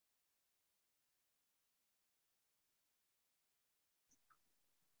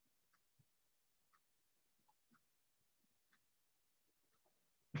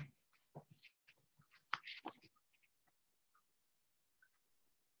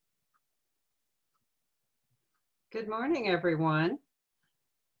Good morning, everyone.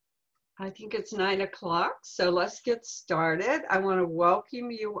 I think it's 9 o'clock, so let's get started. I want to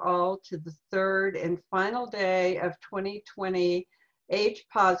welcome you all to the third and final day of 2020 Age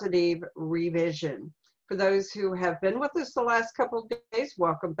Positive Revision. For those who have been with us the last couple of days,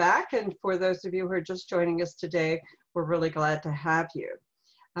 welcome back. And for those of you who are just joining us today, we're really glad to have you.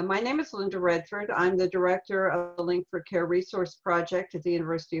 My name is Linda Redford. I'm the director of the Link for Care Resource Project at the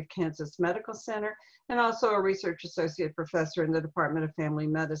University of Kansas Medical Center, and also a research associate professor in the Department of Family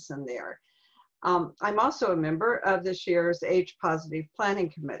Medicine there. I'm also a member of this year's Age Positive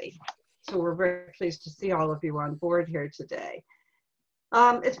Planning Committee. So we're very pleased to see all of you on board here today.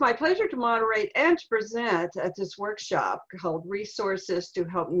 It's my pleasure to moderate and to present at this workshop called Resources to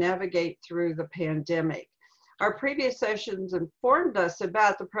Help Navigate Through the Pandemic. Our previous sessions informed us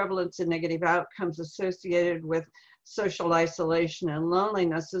about the prevalence and negative outcomes associated with social isolation and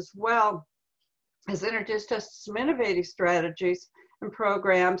loneliness, as well as introduced us to some innovative strategies and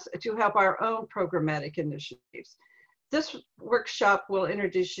programs to help our own programmatic initiatives. This workshop will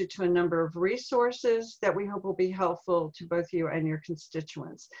introduce you to a number of resources that we hope will be helpful to both you and your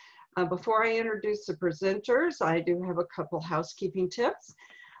constituents. Before I introduce the presenters, I do have a couple housekeeping tips.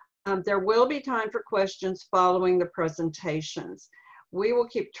 There will be time for questions following the presentations. We will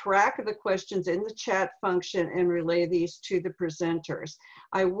keep track of the questions in the chat function and relay these to the presenters.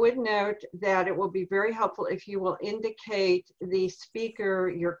 I would note that it will be very helpful if you will indicate the speaker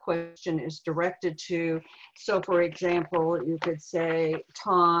your question is directed to. So for example, you could say,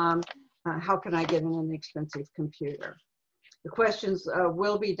 Tom, how can I get an inexpensive computer? The questions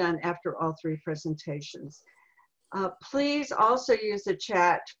will be done after all three presentations. Please also use the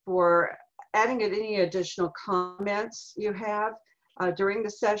chat for adding in any additional comments you have. During the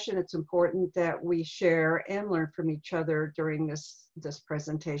session, it's important that we share and learn from each other during this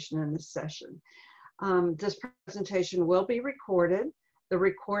presentation and this session. This presentation will be recorded. The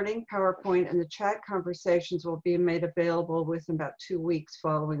recording, PowerPoint, and the chat conversations will be made available within about 2 weeks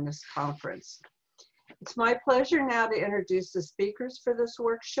following this conference. It's my pleasure now to introduce the speakers for this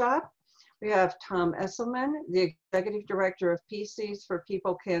workshop. We have Tom Esselman, the Executive Director of PCs for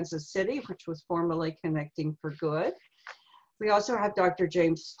People Kansas City, which was formerly Connecting for Good. We also have Dr.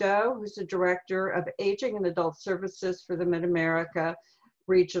 James Stowe, who's the Director of Aging and Adult Services for the Mid-America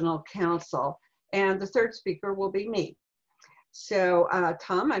Regional Council. And the third speaker will be me. So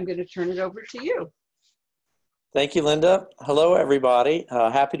Tom, I'm going to turn it over to you. Thank you, Linda. Hello, everybody.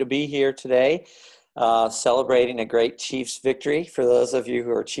 Happy to be here today. Celebrating a great Chiefs victory for those of you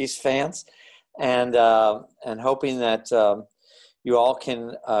who are Chiefs fans, and hoping that you all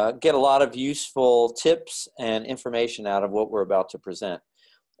can get a lot of useful tips and information out of what we're about to present.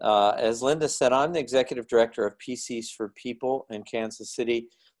 As Linda said, I'm the Executive Director of PCs for People in Kansas City.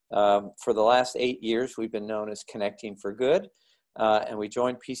 For the last 8 years, we've been known as Connecting for Good, and we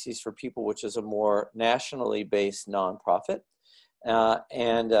joined PCs for People, which is a more nationally based nonprofit.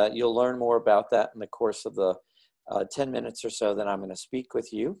 You'll learn more about that in the course of the 10 minutes or so that I'm going to speak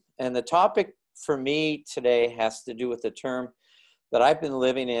with you. And the topic for me today has to do with the term that I've been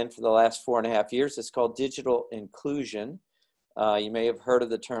living in for the last 4.5 years. It's called digital inclusion. You may have heard of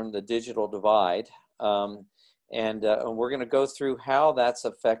the term the digital divide. And we're going to go through how that's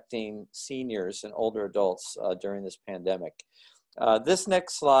affecting seniors and older adults during this pandemic. This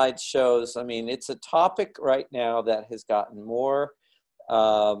next slide shows, it's a topic right now that has gotten more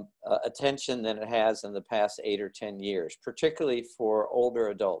attention than it has in the past 8 or 10 years, particularly for older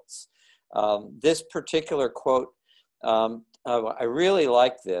adults. This particular quote, I really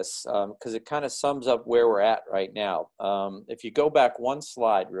like this because it kind of sums up where we're at right now. If you go back one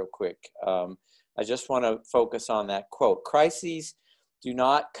slide real quick, I just want to focus on that quote. Crises do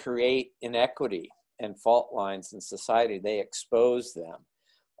not create inequity and fault lines in society, they expose them.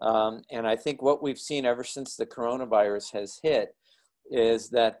 And I think what we've seen ever since the coronavirus has hit is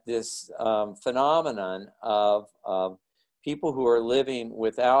that this phenomenon of people who are living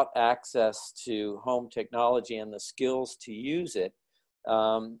without access to home technology and the skills to use it,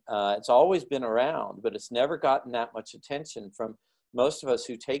 it's always been around, but it's never gotten that much attention from most of us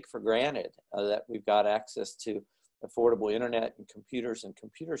who take for granted that we've got access to affordable internet and computers and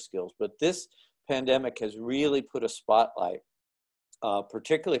computer skills. But this pandemic has really put a spotlight,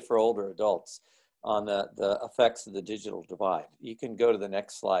 particularly for older adults, on the effects of the digital divide. You can go to the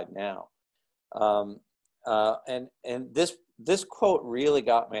next slide now. And this quote really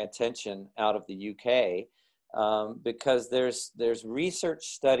got my attention out of the UK because there's research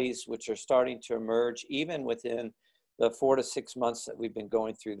studies which are starting to emerge even within the 4 to 6 months that we've been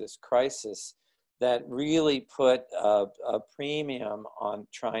going through this crisis that really put a premium on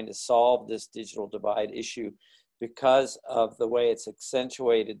trying to solve this digital divide issue because of the way it's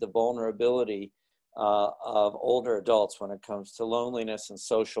accentuated the vulnerability of older adults when it comes to loneliness and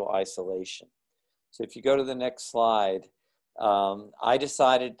social isolation. So if you go to the next slide, I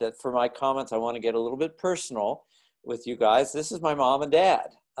decided that for my comments, I want to get a little bit personal with you guys. This is my mom and dad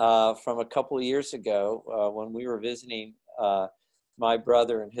from a couple of years ago when we were visiting my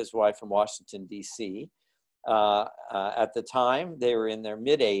brother and his wife in Washington, D.C. At the time, they were in their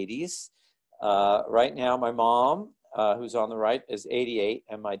mid-80s. Right now, my mom, who's on the right, is 88,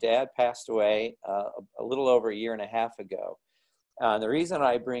 and my dad passed away a little over a year and a half ago. The reason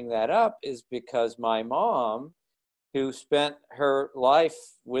I bring that up is because my mom, who spent her life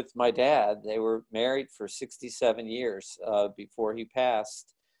with my dad, they were married for 67 years before he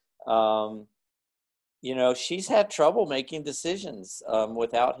passed. You know, she's had trouble making decisions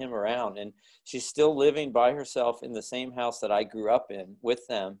without him around, and she's still living by herself in the same house that I grew up in with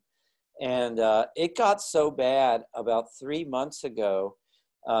them. And it got so bad about 3 months ago.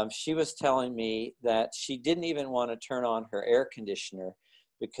 She was telling me that she didn't even want to turn on her air conditioner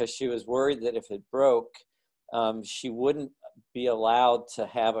because she was worried that if it broke, she wouldn't be allowed to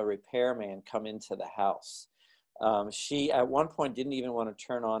have a repairman come into the house. She, at one point, didn't even want to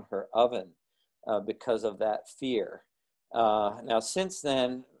turn on her oven because of that fear. Now, since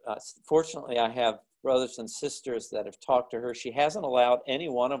then, fortunately, I have brothers and sisters that have talked to her. She hasn't allowed any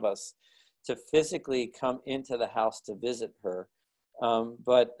one of us to physically come into the house to visit her.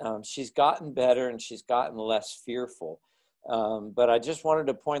 But she's gotten better and she's gotten less fearful. But I just wanted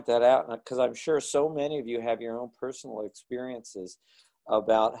to point that out because I'm sure so many of you have your own personal experiences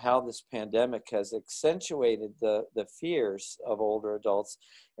about how this pandemic has accentuated the fears of older adults.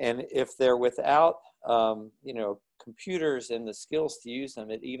 And if they're without, you know, computers and the skills to use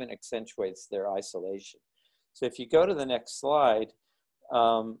them, it even accentuates their isolation. So if you go to the next slide,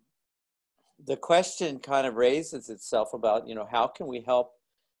 the question kind of raises itself about, you know, how can we help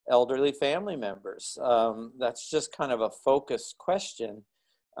elderly family members? That's just kind of a focused question,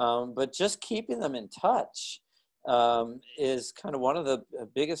 but just keeping them in touch is kind of one of the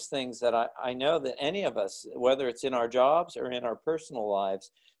biggest things that I know that any of us, whether it's in our jobs or in our personal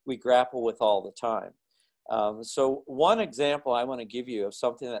lives, we grapple with all the time. So one example I want to give you of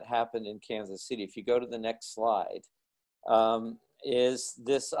something that happened in Kansas City, if you go to the next slide, is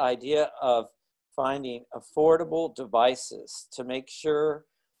this idea of finding affordable devices to make sure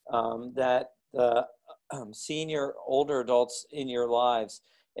that the senior, older adults in your lives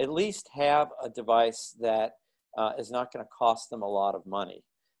at least have a device that is not going to cost them a lot of money.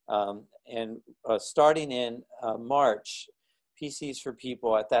 And starting in March, PCs for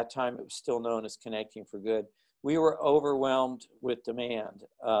People, at that time it was still known as Connecting for Good, we were overwhelmed with demand,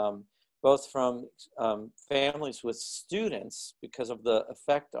 both from families with students because of the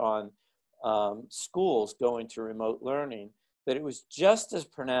effect on schools going to remote learning, but it was just as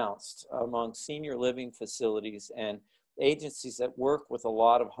pronounced among senior living facilities and agencies that work with a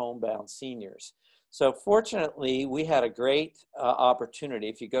lot of homebound seniors. So fortunately, we had a great opportunity.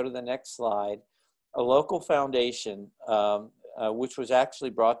 If you go to the next slide, a local foundation, which was actually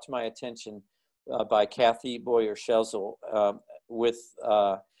brought to my attention by Kathy Boyer-Schelzel with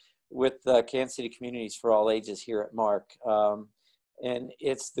Kansas City Communities for All Ages here at Mark. And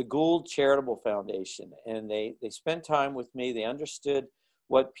it's the Gould Charitable Foundation. And they spent time with me. They understood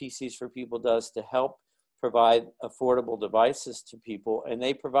what PCs for People does to help provide affordable devices to people. And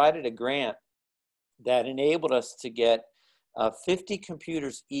they provided a grant that enabled us to get 50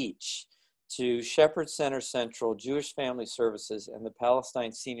 computers each to Shepherd Center Central, Jewish Family Services, and the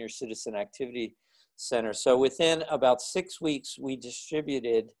Palestine Senior Citizen Activity Center. So within about 6 weeks, we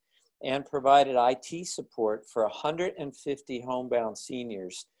distributed and provided IT support for 150 homebound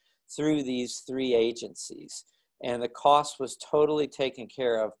seniors through these 3 agencies. And the cost was totally taken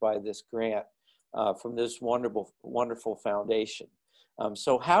care of by this grant from this wonderful, wonderful foundation.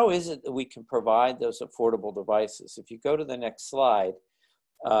 So how is it that we can provide those affordable devices? If you go to the next slide,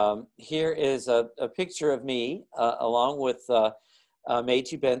 here is a picture of me along with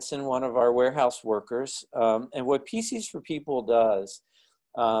Meiji Benson, one of our warehouse workers. And what PCs for People does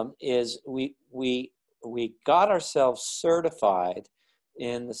is we got ourselves certified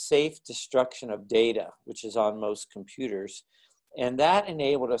in the safe destruction of data, which is on most computers. And that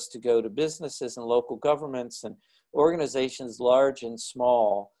enabled us to go to businesses and local governments and organizations large and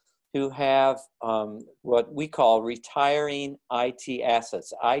small who have what we call retiring IT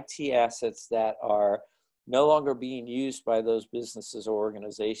assets that are no longer being used by those businesses or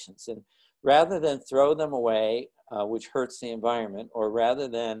organizations. And rather than throw them away, which hurts the environment, or rather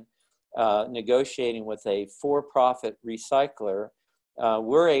than negotiating with a for-profit recycler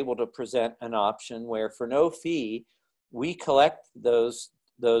we're able to present an option where for no fee, we collect those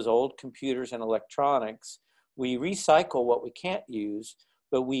old computers and electronics. We recycle what we can't use,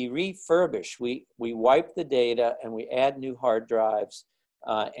 but we refurbish. We wipe the data and we add new hard drives,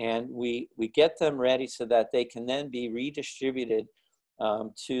 and we get them ready so that they can then be redistributed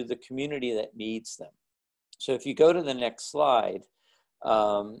to the community that needs them. So if you go to the next slide,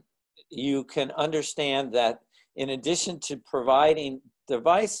 you can understand that in addition to providing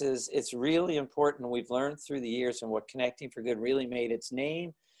devices, it's really important, we've learned through the years, and what Connecting for Good really made its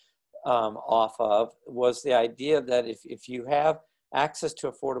name off of was the idea that if you have access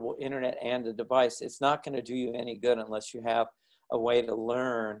to affordable internet and a device, it's not going to do you any good unless you have a way to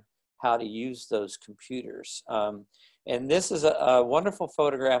learn how to use those computers. And this is a wonderful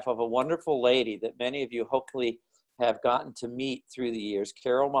photograph of a wonderful lady that many of you hopefully have gotten to meet through the years,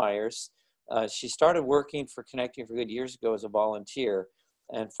 Carol Myers. She started working for Connecting for Good years ago as a volunteer,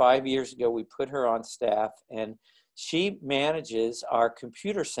 and 5 years ago we put her on staff, and she manages our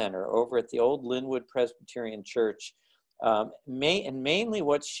computer center over at the old Linwood Presbyterian Church. And mainly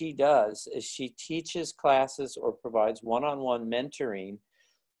what she does is she teaches classes or provides one-on-one mentoring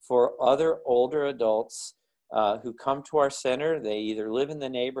for other older adults who come to our center. They either live in the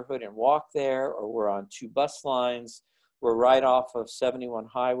neighborhood and walk there, or we're on 2 bus lines. We're right off of 71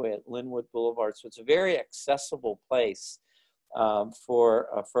 Highway at Linwood Boulevard. So it's a very accessible place for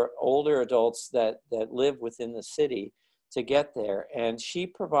older adults that live within the city to get there. And she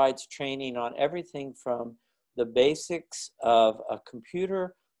provides training on everything from the basics of a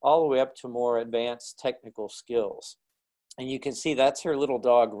computer all the way up to more advanced technical skills. And you can see that's her little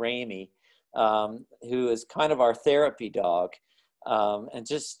dog, Ramey, who is kind of our therapy dog. And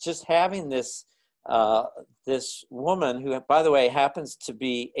just having this woman who, by the way, happens to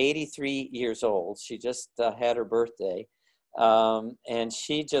be 83 years old. She just had her birthday. And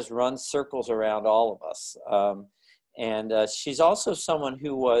she just runs circles around all of us. And she's also someone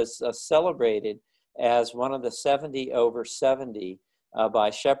who was celebrated as one of the 70 over 70 by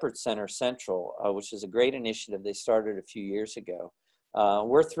Shepherd Center Central, which is a great initiative they started a few years ago.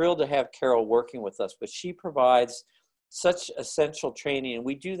 We're thrilled to have Carol working with us, but she provides such essential training, and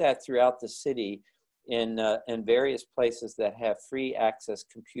we do that throughout the city in various places that have free access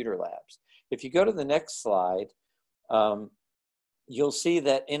computer labs. If you go to the next slide, you'll see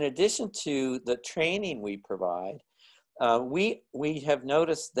that in addition to the training we provide, we have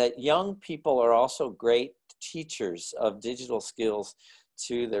noticed that young people are also great teachers of digital skills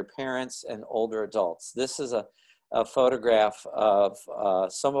to their parents and older adults. This is a photograph of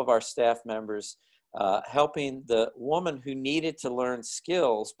some of our staff members helping the woman who needed to learn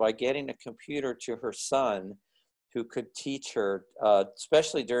skills by getting a computer to her son who could teach her,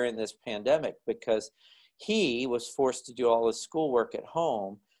 especially during this pandemic, because he was forced to do all his schoolwork at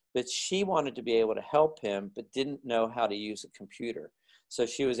home, but she wanted to be able to help him, but didn't know how to use a computer. So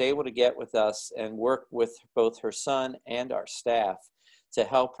she was able to get with us and work with both her son and our staff to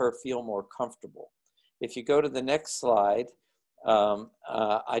help her feel more comfortable. If you go to the next slide,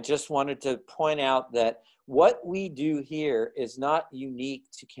 I just wanted to point out that what we do here is not unique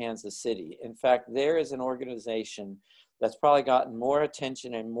to Kansas City. In fact, there is an organization that's probably gotten more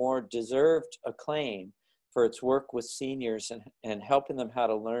attention and more deserved acclaim for its work with seniors and helping them how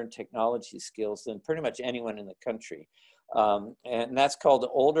to learn technology skills than pretty much anyone in the country. And that's called the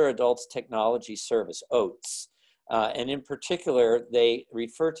Older Adults Technology Service, OATS. And in particular, they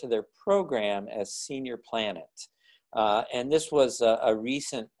refer to their program as Senior Planet. And this was a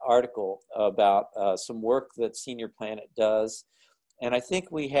recent article about some work that Senior Planet does. And I think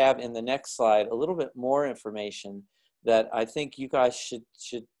we have in the next slide a little bit more information that I think you guys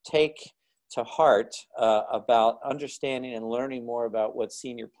should take to heart about understanding and learning more about what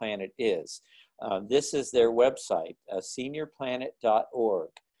Senior Planet is. This is their website, seniorplanet.org,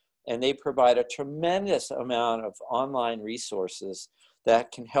 and they provide a tremendous amount of online resources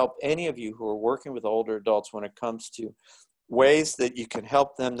that can help any of you who are working with older adults when it comes to ways that you can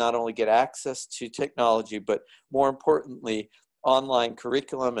help them not only get access to technology, but more importantly, online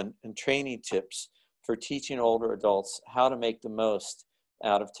curriculum and training tips for teaching older adults how to make the most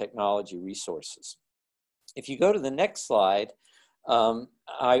out of technology resources. If you go to the next slide,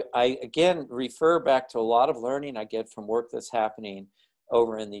 I again refer back to a lot of learning I get from work that's happening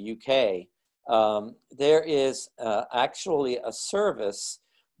over in the UK. There is actually a service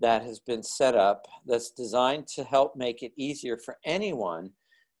that has been set up that's designed to help make it easier for anyone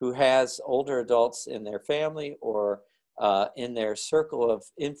who has older adults in their family or in their circle of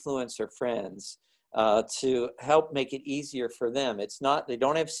influence or friends to help make it easier for them. It's not, they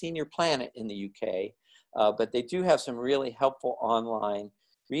don't have Senior Planet in the UK, but they do have some really helpful online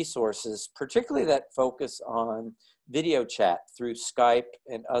resources, particularly that focus on video chat through Skype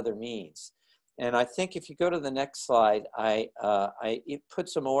and other means. And I think if you go to the next slide, it put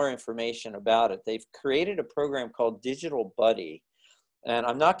some more information about it. They've created a program called Digital Buddy. And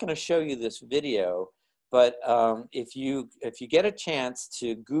I'm not going to show you this video, but if you get a chance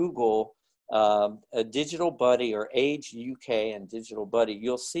to Google a Digital Buddy or Age UK and Digital Buddy,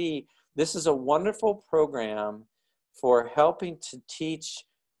 you'll see this is a wonderful program for helping to teach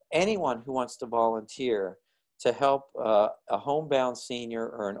anyone who wants to volunteer to help a homebound senior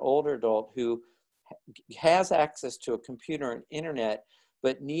or an older adult who has access to a computer and internet,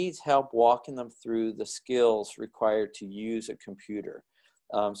 but needs help walking them through the skills required to use a computer.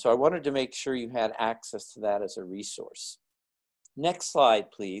 So I wanted to make sure you had access to that as a resource. Next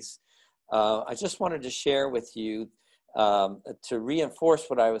slide, please. I just wanted to share with you to reinforce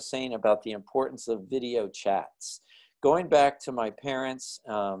what I was saying about the importance of video chats. Going back to my parents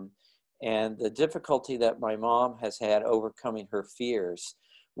and the difficulty that my mom has had overcoming her fears,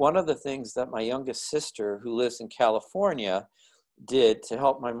 one of the things that my youngest sister, who lives in California, did to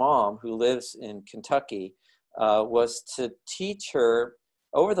help my mom, who lives in Kentucky, was to teach her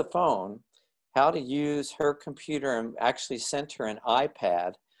over the phone how to use her computer, and actually sent her an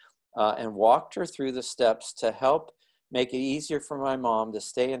iPad and walked her through the steps to help make it easier for my mom to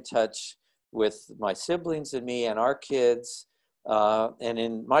stay in touch with my siblings and me and our kids, and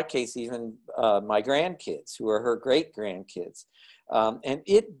in my case, even my grandkids, who are her great-grandkids. And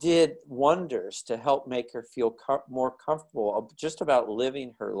it did wonders to help make her feel more comfortable just about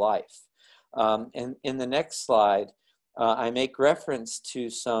living her life. And in the next slide, I make reference to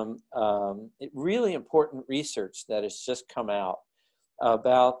some really important research that has just come out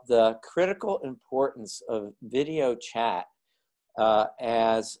about the critical importance of video chat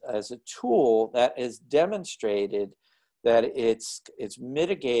as a tool that is demonstrated that it's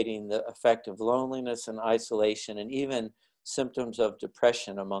mitigating the effect of loneliness and isolation and even symptoms of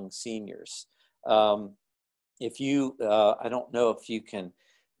depression among seniors. If you, I don't know if you can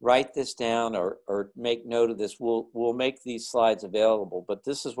write this down or make note of this, we'll make these slides available, but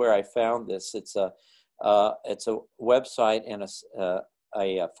this is where I found this. It's a website and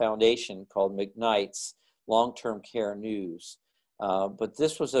a foundation called McKnight's Long-Term Care News. But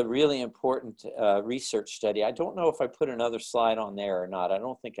this was a really important research study. I don't know if I put another slide on there or not. I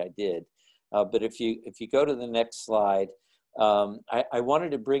don't think I did. But if you go to the next slide, I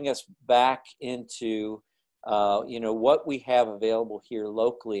wanted to bring us back into what we have available here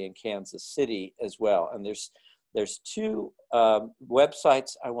locally in Kansas City as well. And there's two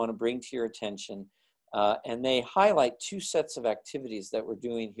websites I want to bring to your attention, and they highlight two sets of activities that we're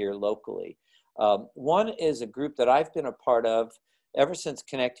doing here locally. One is a group that I've been a part of ever since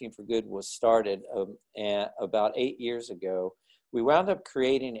Connecting for Good was started about 8 years ago. We wound up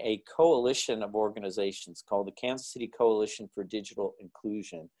creating a coalition of organizations called the Kansas City Coalition for Digital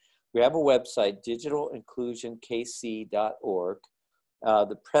Inclusion. We have a website, digitalinclusionkc.org.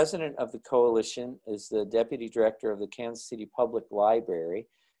 The president of the coalition is the deputy director of the Kansas City Public Library,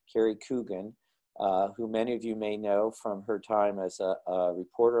 Carrie Coogan, who many of you may know from her time as a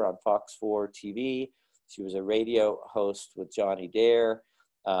reporter on Fox 4 TV. She was a radio host with Johnny Dare,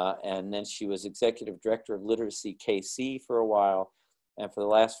 and then she was executive director of Literacy KC for a while. And for the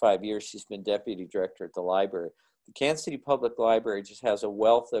last 5 years, she's been deputy director at the library. The Kansas City Public Library just has a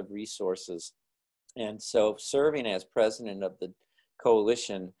wealth of resources. And so serving as president of the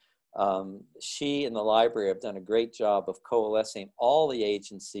coalition, she and the library have done a great job of coalescing all the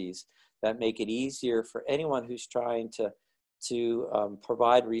agencies that make it easier for anyone who's trying to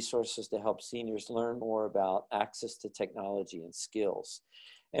provide resources to help seniors learn more about access to technology and skills.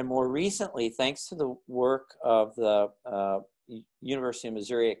 And more recently, thanks to the work of the University of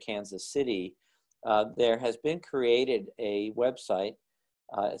Missouri at Kansas City, there has been created a website.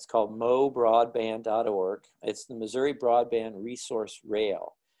 It's called mobroadband.org. It's the Missouri Broadband Resource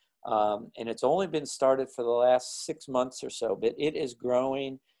Rail. And it's only been started for the last 6 months or so, but it is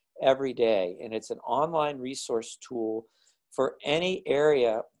growing every day. And it's an online resource tool for any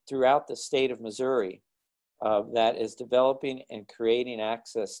area throughout the state of Missouri that is developing and creating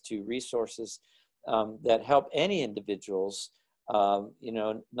access to resources that help any individuals,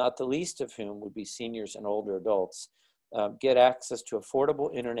 not the least of whom would be seniors and older adults, get access to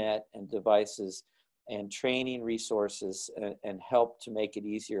affordable internet and devices and training resources and help to make it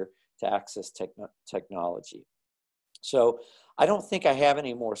easier to access technology. So I don't think I have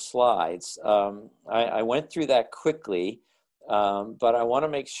any more slides. I went through that quickly, but I want to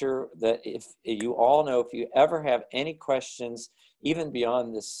make sure that if you all know, if you ever have any questions, even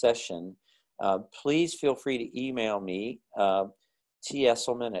beyond this session, please feel free to email me,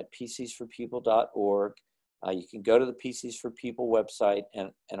 tesselman@pcsforpeople.org. You can go to the PCs for People website,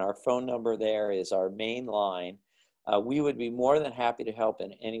 and our phone number there is our main line. We would be more than happy to help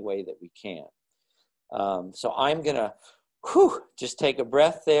in any way that we can. So I'm going to just take a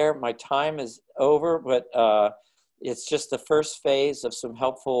breath there. My time is over, but it's just the first phase of some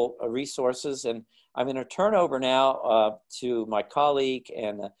helpful resources. And I'm going to turn over now to my colleague,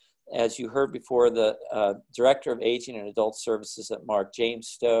 and as you heard before, the Director of Aging and Adult Services at MARC, James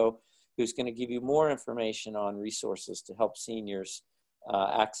Stowe, who's going to give you more information on resources to help seniors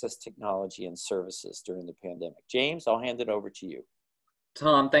access technology and services during the pandemic. James, I'll hand it over to you.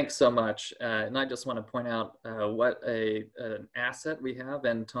 Tom, thanks so much. And I just want to point out what an asset we have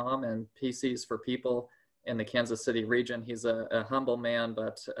in Tom and PCs for People in the Kansas City region. He's a humble man,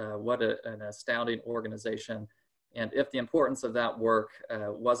 but what an astounding organization. And if the importance of that work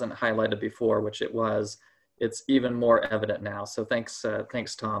wasn't highlighted before, which it was, it's even more evident now. So thanks,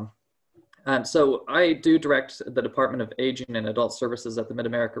 Tom. So I do direct the Department of Aging and Adult Services at the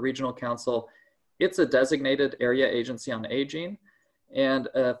Mid-America Regional Council. It's a designated area agency on aging. And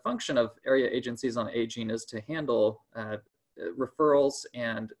a function of area agencies on aging is to handle referrals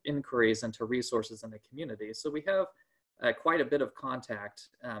and inquiries into resources in the community. So we have quite a bit of contact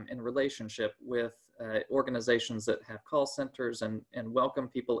and relationship with organizations that have call centers and welcome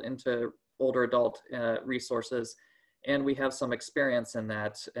people into older adult resources. And we have some experience in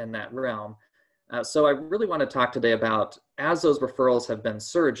that realm. So I really want to talk today about, as those referrals have been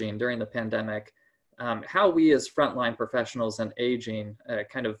surging during the pandemic, how we as frontline professionals in aging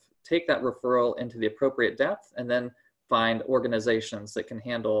kind of take that referral into the appropriate depth and then find organizations that can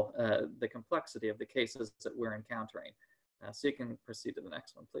handle the complexity of the cases that we're encountering. So you can proceed to the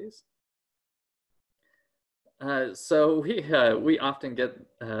next one, please. So we often get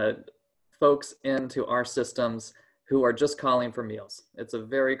folks into our systems who are just calling for meals. It's a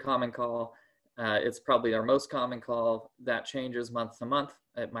very common call. It's probably our most common call. That changes month to month.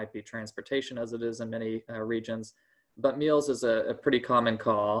 It might be transportation, as it is in many regions, but meals is a pretty common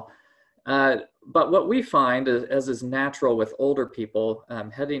call. But what we find, as is natural with older people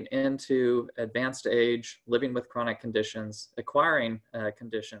heading into advanced age, living with chronic conditions, acquiring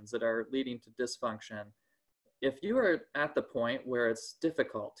conditions that are leading to dysfunction, if you are at the point where it's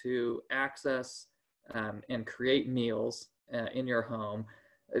difficult to access and create meals in your home,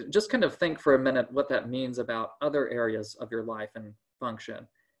 just kind of think for a minute what that means about other areas of your life and function.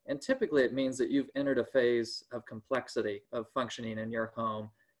 And typically it means that you've entered a phase of complexity of functioning in your home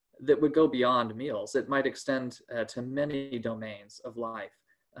that would go beyond meals. It might extend to many domains of life.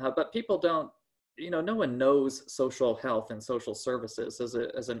 But people don't, no one knows social health and social services.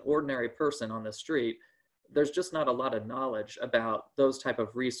 As an ordinary person on the street, there's just not a lot of knowledge about those type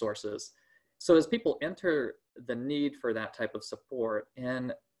of resources. So as people enter the need for that type of support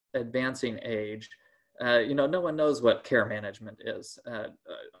in advancing age, no one knows what care management is.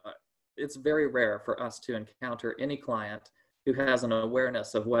 It's very rare for us to encounter any client who has an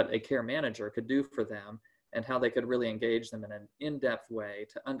awareness of what a care manager could do for them and how they could really engage them in an in-depth way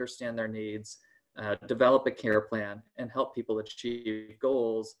to understand their needs, develop a care plan, and help people achieve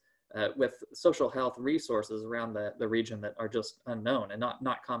goals with social health resources around the region that are just unknown and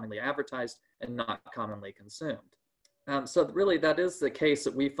not commonly advertised and not commonly consumed. So really that is the case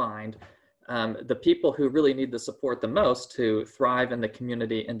that we find. The people who really need the support the most to thrive in the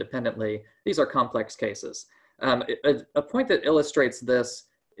community independently, these are complex cases. A point that illustrates this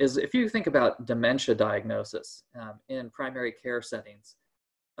is if you think about dementia diagnosis in primary care settings,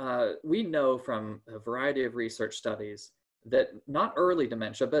 we know from a variety of research studies that not early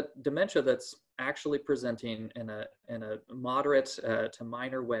dementia, but dementia that's actually presenting in a moderate to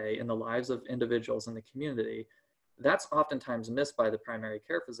minor way in the lives of individuals in the community, that's oftentimes missed by the primary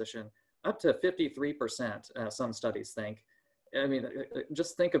care physician, up to 53%, some studies think. I mean,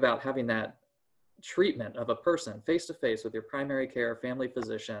 just think about having that treatment of a person face-to-face with your primary care family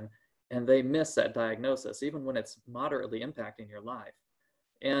physician, and they miss that diagnosis, even when it's moderately impacting your life.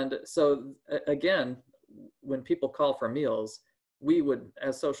 And so again, when people call for meals, we would,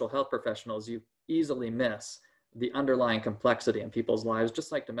 as social health professionals, you easily miss the underlying complexity in people's lives,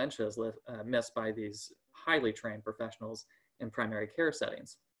 just like dementia is missed by these highly trained professionals in primary care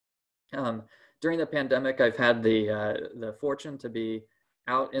settings. During the pandemic, I've had the fortune to be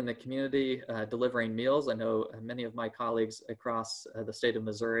out in the community delivering meals. I know many of my colleagues across the state of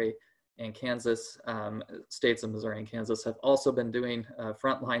Missouri and Kansas, states of Missouri and Kansas, have also been doing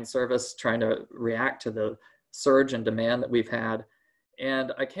frontline service, trying to react to the surge in demand that we've had.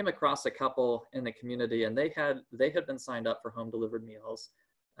 And I came across a couple in the community, and they had been signed up for home delivered meals.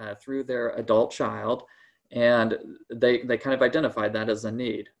 through their adult child, and they kind of identified that as a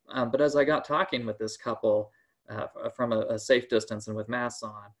need. But as I got talking with this couple from a safe distance and with masks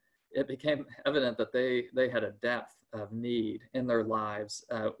on, it became evident that they had a depth of need in their lives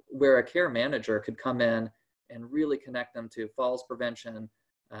where a care manager could come in and really connect them to falls prevention,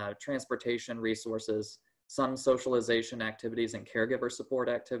 transportation resources, some socialization activities and caregiver support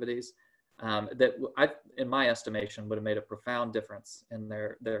activities that in my estimation, would have made a profound difference in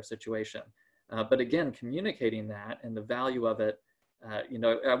their situation. But again, communicating that and the value of it,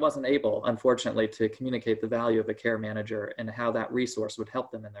 I wasn't able, unfortunately, to communicate the value of a care manager and how that resource would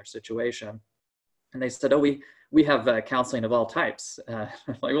help them in their situation. And they said, oh, we have counseling of all types.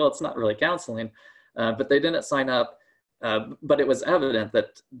 Like, well, it's not really counseling, but they didn't sign up. But it was evident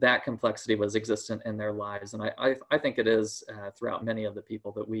that that complexity was existent in their lives. And I think it is throughout many of the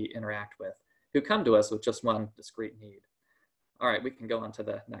people that we interact with who come to us with just one discrete need. All right, we can go on to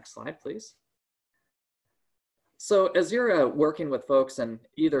the next slide, please. So as you're working with folks and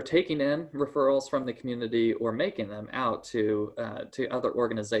either taking in referrals from the community or making them out to other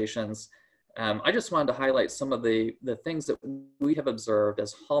organizations, I just wanted to highlight some of the things that we have observed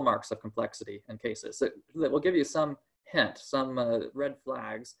as hallmarks of complexity in cases that will give you some hint, some red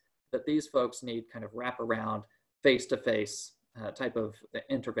flags that these folks need kind of wraparound, face-to-face type of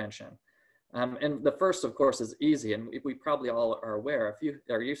intervention. And the first, of course, is easy, and we probably all are aware.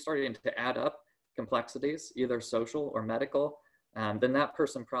 Are you starting to add up complexities, either social or medical, then that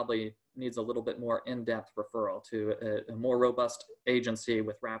person probably needs a little bit more in-depth referral to a more robust agency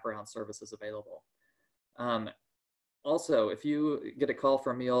with wraparound services available. Also, if you get a call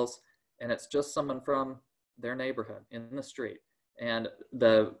for meals and it's just someone from their neighborhood in the street, and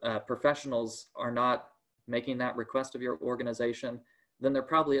the professionals are not making that request of your organization, then there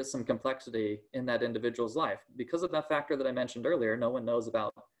probably is some complexity in that individual's life. Because of that factor that I mentioned earlier, no one knows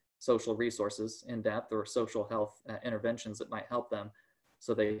about social resources in depth or social health interventions that might help them.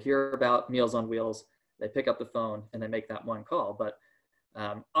 So they hear about Meals on Wheels, they pick up the phone and they make that one call. But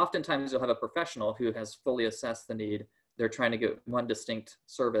oftentimes you'll have a professional who has fully assessed the need. They're trying to get one distinct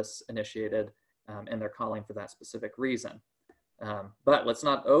service initiated and they're calling for that specific reason. But let's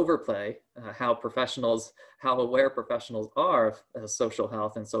not overplay how aware professionals are of social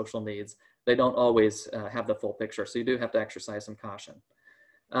health and social needs. They don't always have the full picture. So you do have to exercise some caution.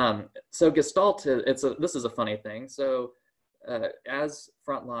 So Gestalt, this is a funny thing. So as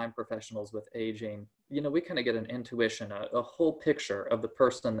frontline professionals with aging, we kind of get an intuition, a whole picture of the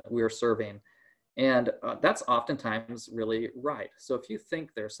person that we're serving. And that's oftentimes really right. So if you think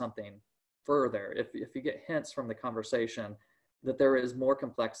there's something further, if you get hints from the conversation that there is more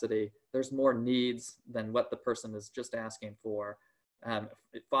complexity, there's more needs than what the person is just asking for,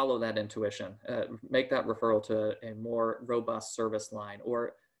 follow that intuition, make that referral to a more robust service line,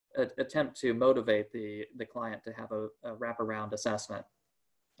 or attempt to motivate the client to have a wraparound assessment.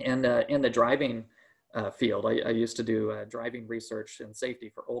 And in the driving field, I used to do driving research and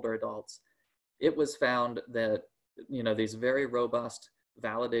safety for older adults. It was found that, these very robust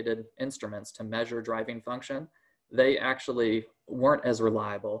validated instruments to measure driving function, they actually weren't as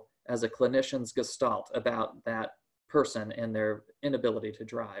reliable as a clinician's gestalt about that person and their inability to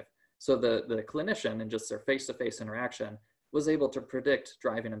drive. So the clinician and just their face-to-face interaction was able to predict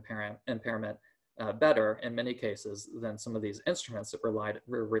driving impairment better in many cases than some of these instruments that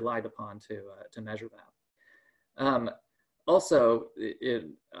were relied upon to measure that. Also,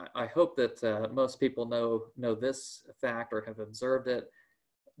 I hope that most people know this fact or have observed it.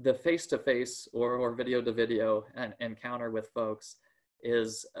 The face-to-face or video-to-video encounter with folks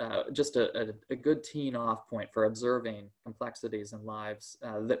is just a good teeing off point for observing complexities in lives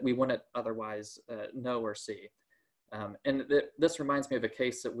that we wouldn't otherwise know or see. And this reminds me of a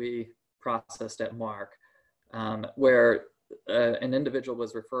case that we processed at Mark, where an individual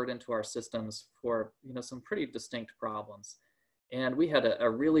was referred into our systems for some pretty distinct problems. And we had a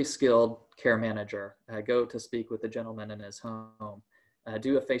really skilled care manager go to speak with the gentleman in his home,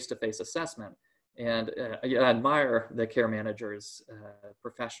 do a face-to-face assessment. And I admire the care manager's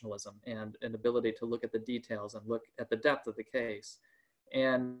professionalism and an ability to look at the details and look at the depth of the case.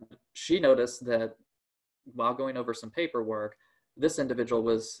 And she noticed that while going over some paperwork, this individual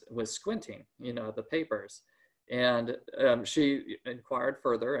was squinting, at the papers. And she inquired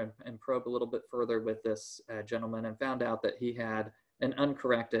further and probed a little bit further with this gentleman and found out that he had an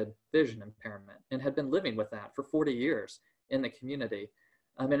uncorrected vision impairment and had been living with that for 40 years in the community.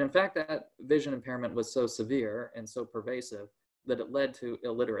 And in fact, that vision impairment was so severe and so pervasive that it led to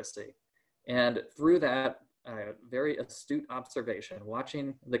illiteracy. And through that very astute observation,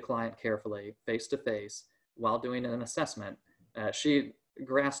 watching the client carefully face to face while doing an assessment, she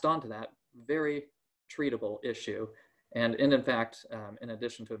grasped onto that very treatable issue. And in fact, in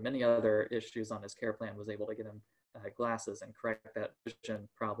addition to many other issues on his care plan, was able to get him glasses and correct that vision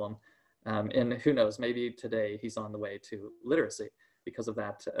problem. And who knows, maybe today he's on the way to literacy because of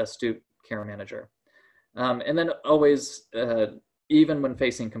that astute care manager. And then always, even when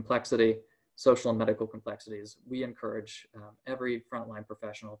facing complexity, social and medical complexities, we encourage every frontline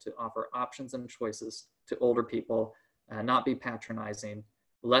professional to offer options and choices to older people, not be patronizing,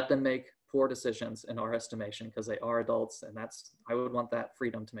 let them make poor decisions in our estimation, because they are adults, and I would want that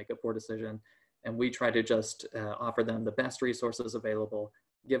freedom to make a poor decision. And we try to just offer them the best resources available,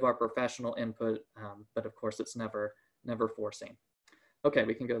 give our professional input, but of course it's never forcing. Okay,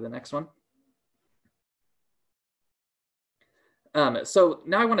 we can go to the next one. So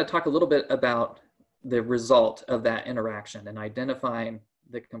now I want to talk a little bit about the result of that interaction and identifying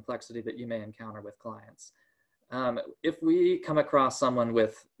the complexity that you may encounter with clients. If we come across someone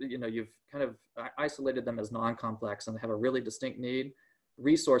with, you've kind of isolated them as non-complex and have a really distinct need,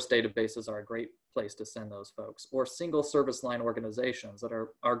 resource databases are a great place to send those folks, or single service line organizations that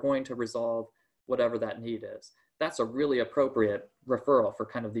are going to resolve whatever that need is. That's a really appropriate referral for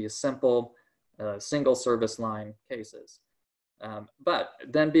kind of these simple single service line cases. But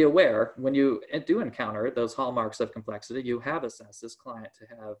then be aware, when you do encounter those hallmarks of complexity, you have assessed this client to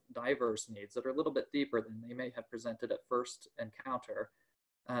have diverse needs that are a little bit deeper than they may have presented at first encounter.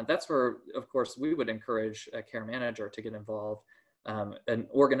 That's where, of course, we would encourage a care manager to get involved, an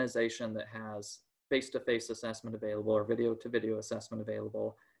organization that has face-to-face assessment available or video-to-video assessment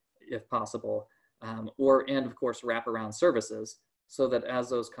available, if possible, and of course, wraparound services, so that as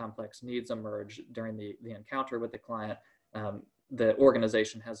those complex needs emerge during the encounter with the client, the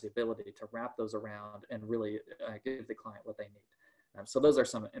organization has the ability to wrap those around and really give the client what they need. So those are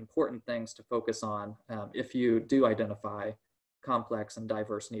some important things to focus on if you do identify complex and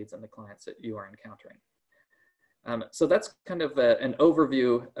diverse needs in the clients that you are encountering. So that's kind of an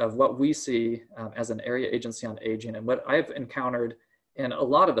overview of what we see as an area agency on aging, and what I've encountered in a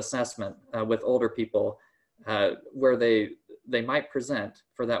lot of assessment with older people, where they might present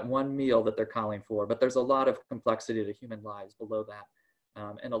for that one meal that they're calling for, but there's a lot of complexity to human lives below that,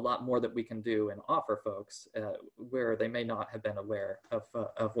 and a lot more that we can do and offer folks where they may not have been aware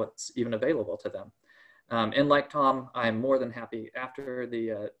of what's even available to them. And like Tom, I'm more than happy after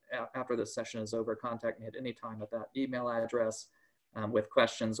this session is over, contact me at any time at that email address with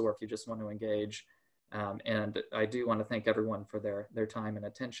questions, or if you just want to engage. And I do want to thank everyone for their time and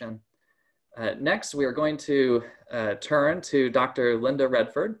attention. Next, we are going to turn to Dr. Linda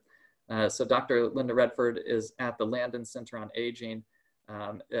Redford. So Dr. Linda Redford is at the Landon Center on Aging,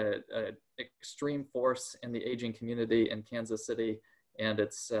 an extreme force in the aging community in Kansas City. And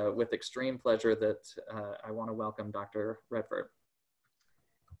it's with extreme pleasure that I want to welcome Dr. Redford.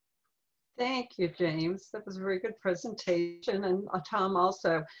 Thank you, James. That was a very good presentation. And Tom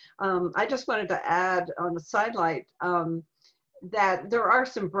also. I just wanted to add on the sidelight that there are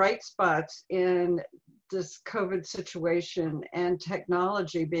some bright spots in this COVID situation and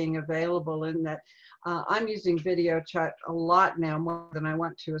technology being available, in that I'm using video chat a lot now, more than I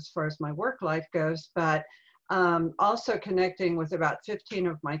want to as far as my work life goes, but also connecting with about 15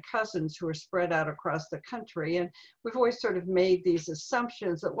 of my cousins who are spread out across the country. And we've always sort of made these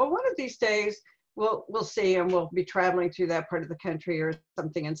assumptions that, well, one of these days we'll see, and we'll be traveling through that part of the country or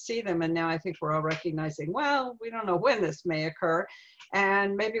something and see them. And now I think we're all recognizing, well, we don't know when this may occur,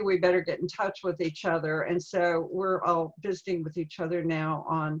 and maybe we better get in touch with each other. And so we're all visiting with each other now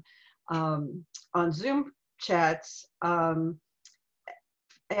on Zoom chats. And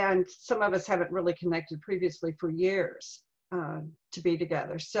some of us haven't really connected previously for years to be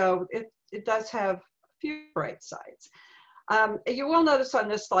together. So it does have a few bright sides. You will notice on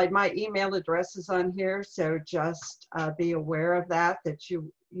this slide, my email address is on here. So just be aware of that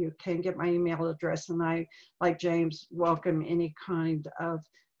you can get my email address. And I, like James, welcome any kind of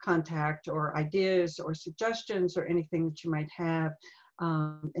contact or ideas or suggestions or anything that you might have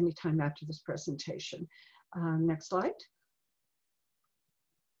anytime after this presentation. Next slide.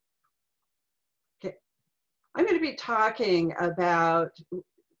 Okay, I'm going to be talking about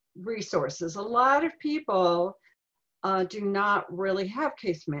resources. A lot of people do not really have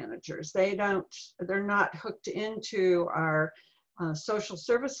case managers. They're not hooked into our social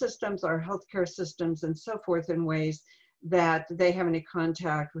service systems, our healthcare systems, and so forth in ways that they have any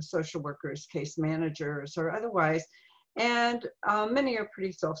contact with social workers, case managers, or otherwise. And many are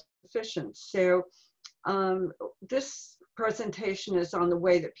pretty self-sufficient. So this presentation is on the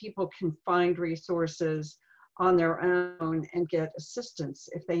way that people can find resources on their own and get assistance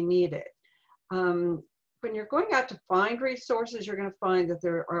if they need it. when you're going out to find resources, you're going to find that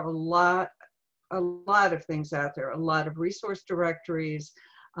there are a lot of things out there, a lot of resource directories,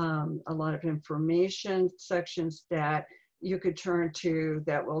 a lot of information sections that you could turn to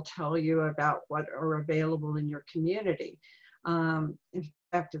that will tell you about what are available in your community. In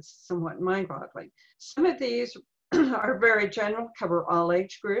fact, it's somewhat mind-boggling. Some of these are very general, cover all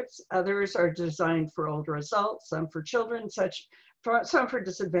age groups. Others are designed for older adults, some for children, some for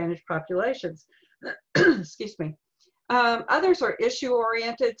disadvantaged populations. Excuse me. Others are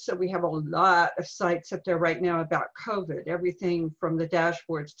issue-oriented, so we have a lot of sites up there right now about COVID, everything from the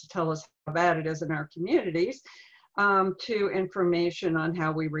dashboards to tell us how bad it is in our communities, to information on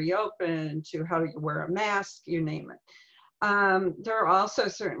how we reopen, to how you wear a mask, you name it. There are also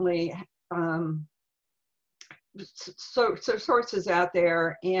certainly sources out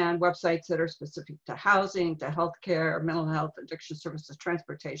there and websites that are specific to housing, to healthcare, mental health, addiction services,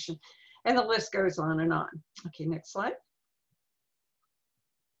 transportation, and the list goes on and on. Okay, next slide.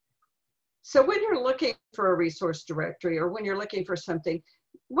 So when you're looking for a resource directory or when you're looking for something,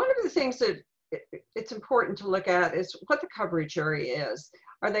 one of the things that it's important to look at is what the coverage area is.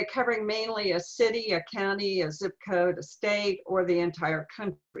 Are they covering mainly a city, a county, a zip code, a state, or the entire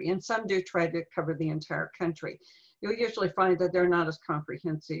country? And some do try to cover the entire country. You'll usually find that they're not as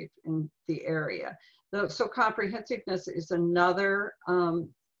comprehensive in the area. So comprehensiveness is another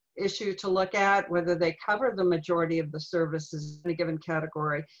issue to look at, whether they cover the majority of the services in a given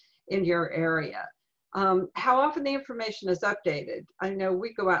category in your area. How often the information is updated. I know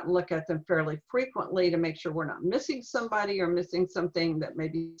we go out and look at them fairly frequently to make sure we're not missing somebody or missing something that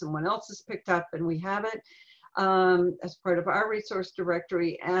maybe someone else has picked up and we haven't as part of our resource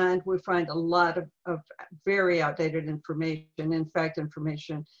directory. And we find a lot of very outdated information. In fact,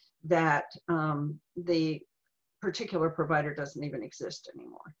 information that the particular provider doesn't even exist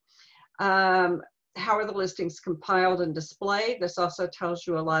anymore. How are the listings compiled and displayed? This also tells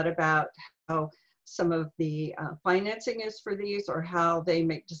you a lot about how some of the financing is for these or how they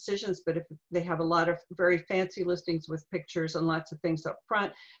make decisions. But if they have a lot of very fancy listings with pictures and lots of things up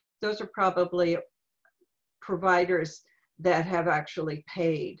front, those are probably providers that have actually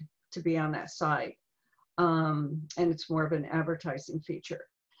paid to be on that site. And it's more of an advertising feature.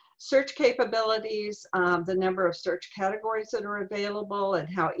 Search capabilities, the number of search categories that are available and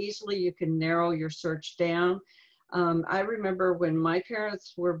how easily you can narrow your search down. I remember when my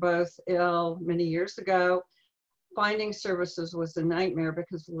parents were both ill many years ago, finding services was a nightmare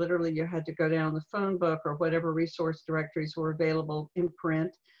because literally you had to go down the phone book or whatever resource directories were available in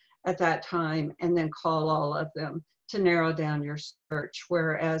print at that time and then call all of them to narrow down your search.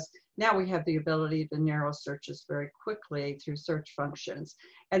 Whereas now we have the ability to narrow searches very quickly through search functions.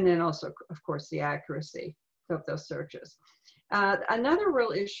 And then also, of course, the accuracy of those searches. Another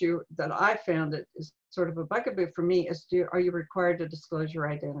real issue that I found that is sort of a bugaboo for me is, are you required to disclose your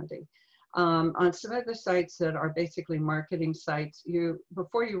identity? On some of the sites that are basically marketing sites,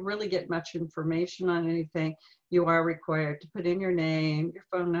 before you really get much information on anything, you are required to put in your name, your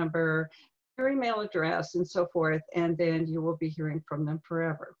phone number, your email address, and so forth, and then you will be hearing from them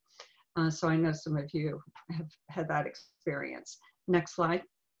forever. So I know some of you have had that experience. Next slide.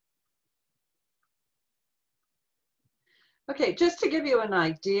 Okay, just to give you an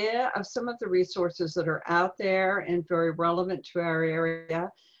idea of some of the resources that are out there and very relevant to our area,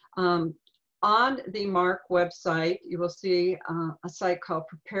 on the MARC website, you will see a site called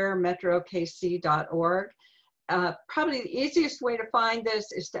preparemetrokc.org. Probably the easiest way to find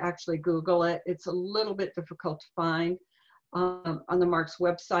this is to actually Google it. It's a little bit difficult to find on the MARC's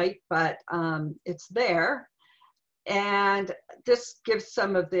website, but it's there. And this gives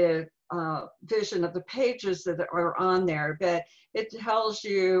some of the vision of the pages that are on there, but it tells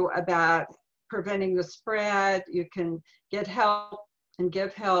you about preventing the spread. You can get help and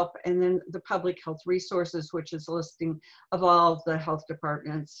give help, and then the public health resources, which is a listing of all the health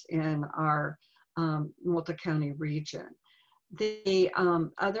departments in our multi-county region. The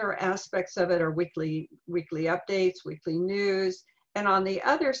other aspects of it are weekly updates, weekly news, and on the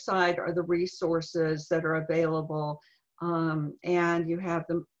other side are the resources that are available. And you have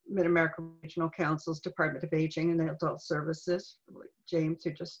the Mid-America Regional Council's Department of Aging and Adult Services, James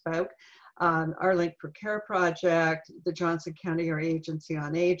who just spoke, our Link for Care Project, the Johnson County Area Agency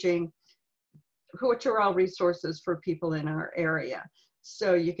on Aging, which are all resources for people in our area.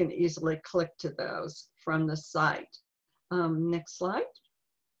 So you can easily click to those from the site. Next slide.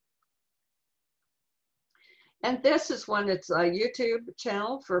 And this is one, it's a YouTube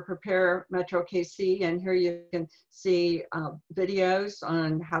channel for Prepare Metro KC, and here you can see videos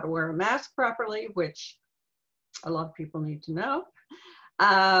on how to wear a mask properly, which a lot of people need to know.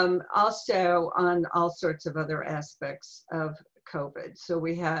 Also on all sorts of other aspects of COVID. So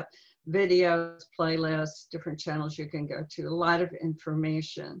we have videos, playlists, different channels you can go to, a lot of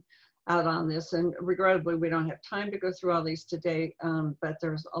information out on this. And regrettably, we don't have time to go through all these today, but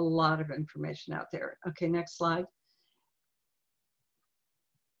there's a lot of information out there. Okay, next slide.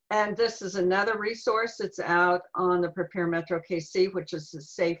 And this is another resource that's out on the Prepare Metro KC, which is a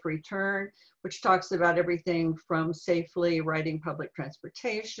safe return, which talks about everything from safely riding public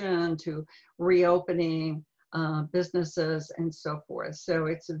transportation to reopening businesses and so forth. So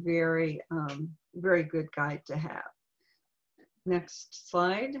it's a very, very good guide to have. Next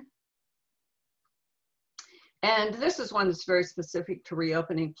slide. And this is one that's very specific to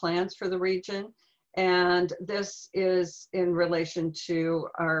reopening plans for the region. And this is in relation to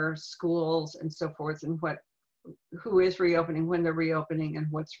our schools and so forth, and who is reopening, when they're reopening, and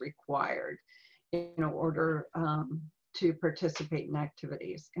what's required in order to participate in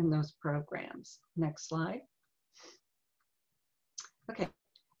activities in those programs. Next slide. Okay.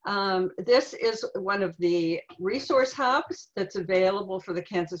 This is one of the resource hubs that's available for the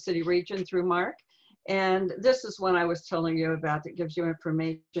Kansas City region through MARC. And this is one I was telling you about that gives you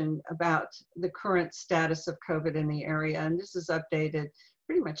information about the current status of COVID in the area. And this is updated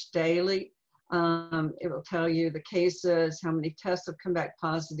pretty much daily. It will tell you the cases, how many tests have come back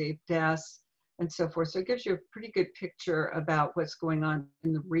positive, deaths, and so forth. So it gives you a pretty good picture about what's going on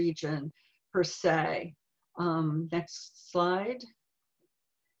in the region per se. Next slide.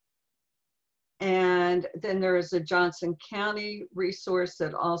 And then there is a Johnson County resource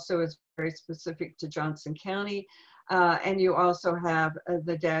that also is very specific to Johnson County. And you also have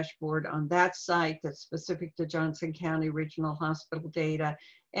the dashboard on that site that's specific to Johnson County Regional Hospital data,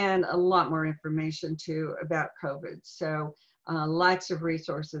 and a lot more information too about COVID. So lots of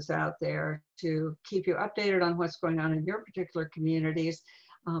resources out there to keep you updated on what's going on in your particular communities,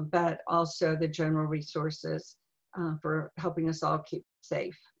 but also the general resources for helping us all keep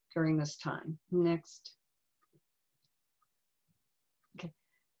safe during this time. Next. Okay.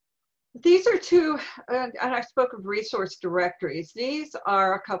 These are two, and I spoke of resource directories. These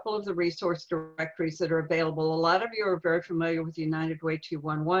are a couple of the resource directories that are available. A lot of you are very familiar with United Way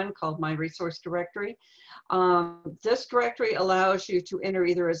 211 called My Resource Directory. This directory allows you to enter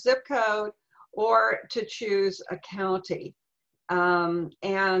either a zip code or to choose a county.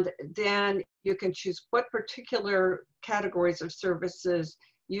 And then you can choose what particular categories of services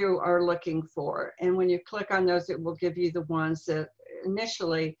you are looking for. And when you click on those, it will give you the ones that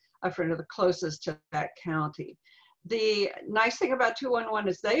initially are the closest to that county. The nice thing about 211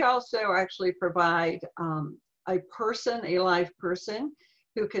 is they also actually provide a live person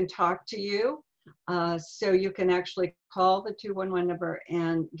who can talk to you. So you can actually call the 211 number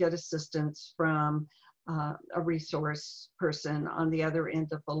and get assistance from a resource person on the other end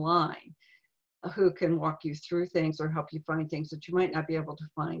of the line, who can walk you through things or help you find things that you might not be able to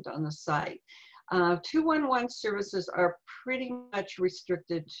find on the site. 211 services are pretty much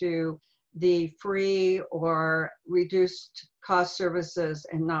restricted to the free or reduced cost services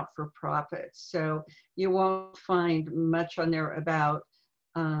and not-for-profits. So you won't find much on there about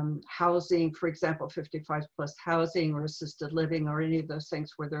housing, for example, 55 plus housing or assisted living or any of those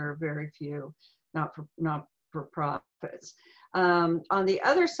things where there are very few not-for-profits. On the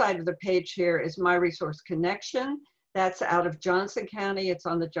other side of the page here is My Resource Connection. That's out of Johnson County. It's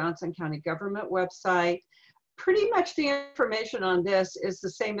on the Johnson County government website. Pretty much the information on this is the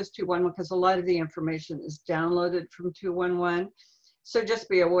same as 211 because a lot of the information is downloaded from 211. So just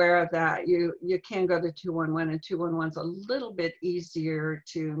be aware of that. You can go to 211, and 211 is a little bit easier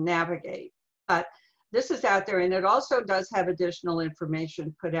to navigate. But this is out there, and it also does have additional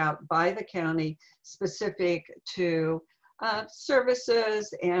information put out by the county specific to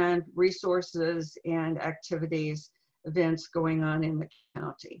services and resources and activities, events going on in the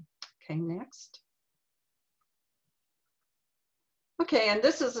county. Okay, next. Okay, and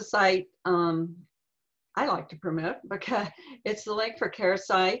this is a site I like to promote because it's the Link for Care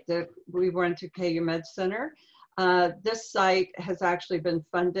site that we run to KU Med Center. This site has actually been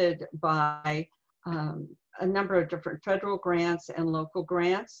funded by a number of different federal grants and local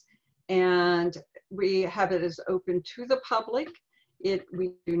grants, and we have it as open to the public.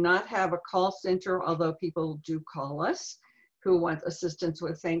 We do not have a call center, although people do call us who want assistance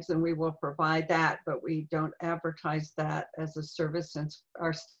with things, and we will provide that, but we don't advertise that as a service since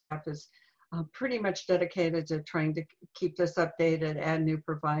our staff is pretty much dedicated to trying to keep this updated, add new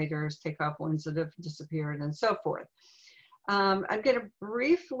providers, take off ones that have disappeared, and so forth. I'm going to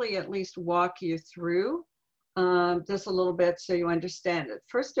briefly at least walk you through this a little bit so you understand it.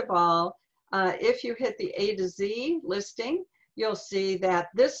 First of all, if you hit the A to Z listing, you'll see that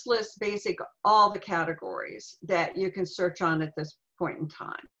this lists basically all the categories that you can search on at this point in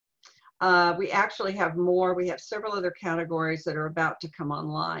time. We actually have more. We have several other categories that are about to come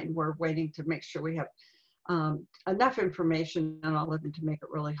online. We're waiting to make sure we have enough information on all of them to make it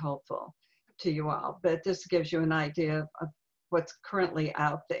really helpful to you all. But this gives you an idea of what's currently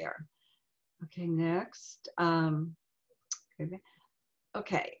out there. Okay, next.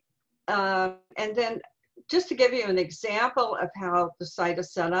 Okay, and then just to give you an example of how the site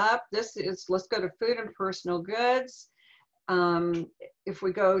is set up, this is, let's go to food and personal goods. If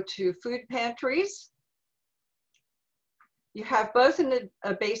we go to food pantries, you have both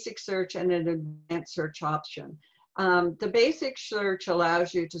a basic search and an advanced search option. The basic search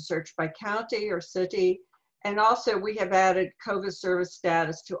allows you to search by county or city, and also we have added COVID service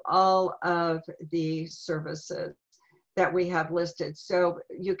status to all of the services that we have listed. So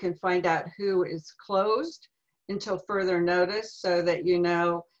you can find out who is closed until further notice, so that you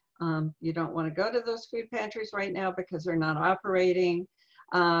know you don't want to go to those food pantries right now because they're not operating.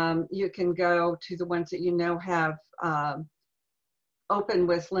 You can go to the ones that you know have open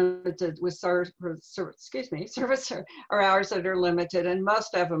with limited, with service or hours that are limited, and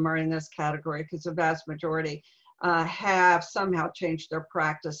most of them are in this category because the vast majority have somehow changed their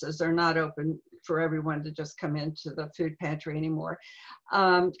practices. They're not open for everyone to just come into the food pantry anymore.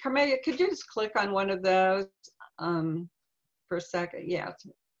 Carmelia, could you just click on one of those for a second? Yeah.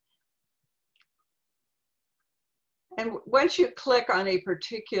 And once you click on a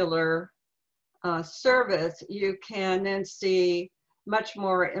particular service, you can then see much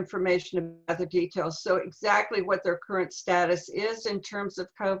more information about the details. So exactly what their current status is in terms of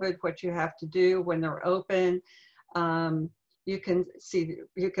COVID, what you have to do when they're open. You can see,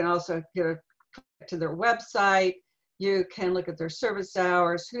 you can also go to their website. You can look at their service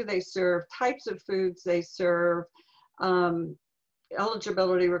hours, who they serve, types of foods they serve,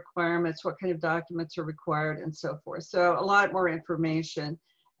 eligibility requirements, what kind of documents are required, and so forth. So a lot more information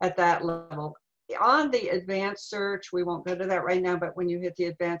at that level. On the advanced search, we won't go to that right now, but when you hit the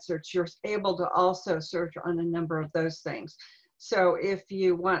advanced search, you're able to also search on a number of those things. So if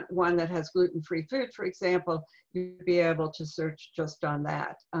you want one that has gluten-free food, for example, you'd be able to search just on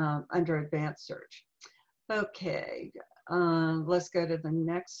that under advanced search. Okay, let's go to the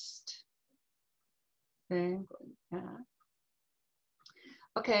next thing.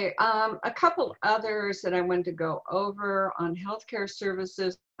 Okay, a couple others that I wanted to go over on healthcare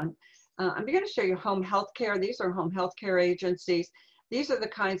services. I'm going to show you home health care. These are home health care agencies. These are the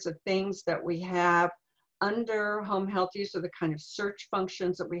kinds of things that we have under home health. These are the kind of search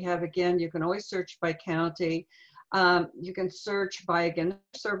functions that we have. Again, you can always search by county. You can search by, again,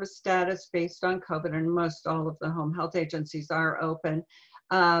 service status based on COVID, and most all of the home health agencies are open.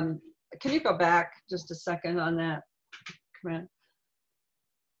 Can you go back just a second on that? Come on.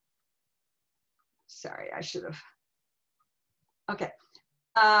 Sorry, I should have. Okay.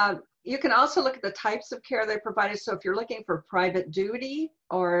 You can also look at the types of care they provided. So if you're looking for private duty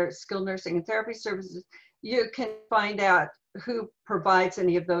or skilled nursing and therapy services, you can find out who provides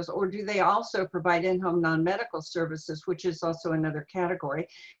any of those, or do they also provide in-home non-medical services, which is also another category.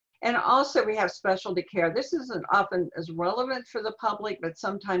 And also we have specialty care. This isn't often as relevant for the public, but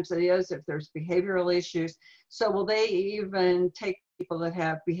sometimes it is if there's behavioral issues. So will they even take people that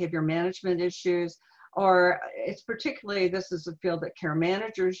have behavior management issues? Or it's particularly, this is a field that care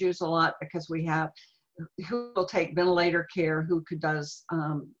managers use a lot, because we have who will take ventilator care, who does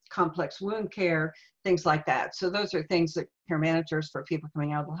complex wound care, things like that. So those are things that care managers for people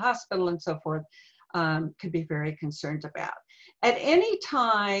coming out of the hospital and so forth could be very concerned about. At any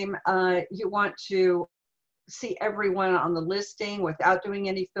time you want to see everyone on the listing without doing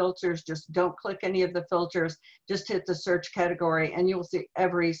any filters, just don't click any of the filters, just hit the search category and you'll see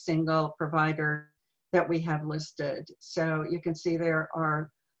every single provider that we have listed. So you can see there are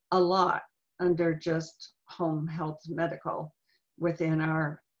a lot under just home health medical within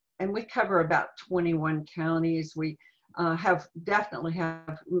our, and we cover about 21 counties. We definitely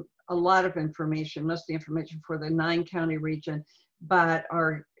have a lot of information, most of the information for the 9-county region, but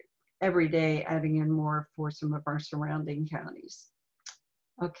are every day adding in more for some of our surrounding counties.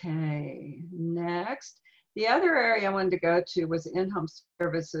 Okay, next. The other area I wanted to go to was in-home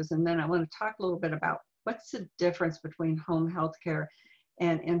services, and then I want to talk a little bit about what's the difference between home health care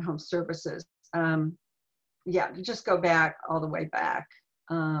and in-home services. Yeah, just go back all the way back.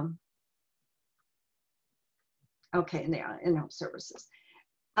 Okay, now in-home services.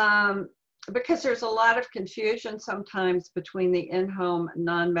 Because there's a lot of confusion sometimes between the in-home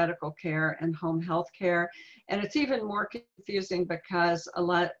non-medical care and home health care. And it's even more confusing because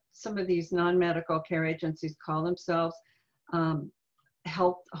some of these non-medical care agencies call themselves home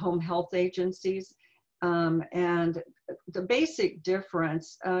health agencies. And the basic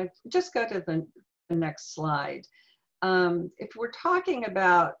difference, just go to the next slide. If we're talking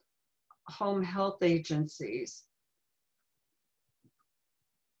about home health agencies,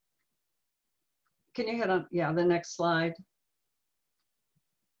 can you hit on, yeah, the next slide?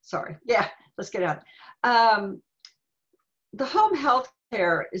 Sorry, yeah, let's get out. The home health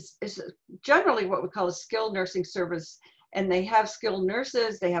care is generally what we call a skilled nursing service, and they have skilled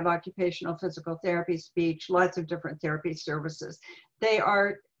nurses, they have occupational physical therapy, speech, lots of different therapy services. They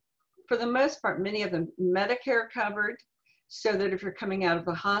are, for the most part, many of them Medicare covered, so that if you're coming out of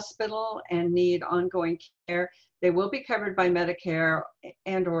the hospital and need ongoing care, they will be covered by Medicare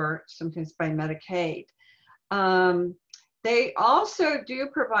and or sometimes by Medicaid. They also do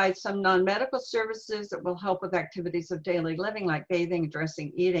provide some non-medical services that will help with activities of daily living, like bathing,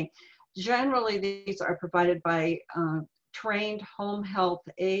 dressing, eating. Generally, these are provided by trained home health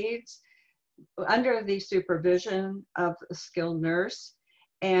aides under the supervision of a skilled nurse.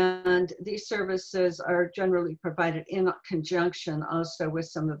 And these services are generally provided in conjunction also with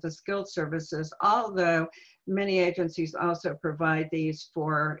some of the skilled services, although many agencies also provide these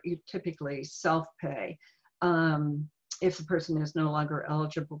for typically self-pay. If the person is no longer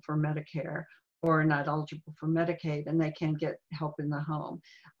eligible for Medicare or not eligible for Medicaid, and they can get help in the home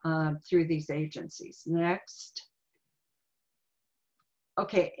through these agencies. Next.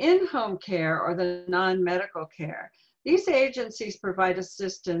 Okay, in-home care or the non-medical care. These agencies provide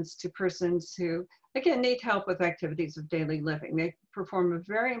assistance to persons who, again, need help with activities of daily living. They perform a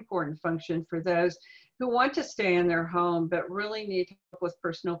very important function for those who want to stay in their home but really need help with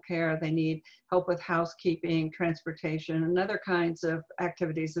personal care. They need help with housekeeping, transportation, and other kinds of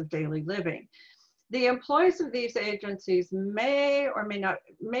activities of daily living. The employees of these agencies may or may not,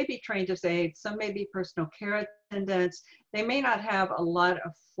 may be trained as aides, some may be personal care attendants. They may not have a lot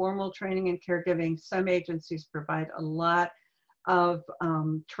of formal training in caregiving. Some agencies provide a lot of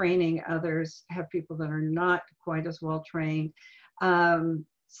training. Others have people that are not quite as well trained.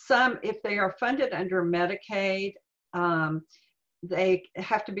 Some, if they are funded under Medicaid, they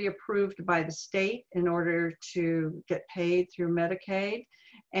have to be approved by the state in order to get paid through Medicaid.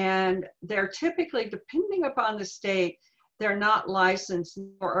 And they're typically, depending upon the state, they're not licensed,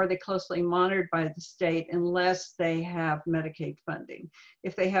 nor are they closely monitored by the state unless they have Medicaid funding.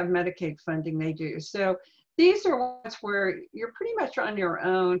 If they have Medicaid funding, they do. So these are ones where you're pretty much on your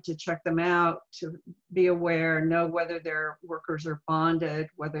own to check them out, to be aware, know whether their workers are bonded,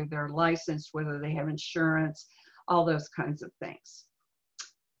 whether they're licensed, whether they have insurance, all those kinds of things.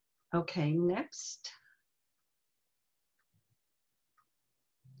 Okay, next.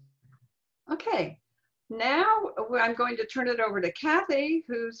 Okay, now I'm going to turn it over to Kathy,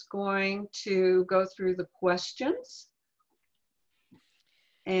 who's going to go through the questions.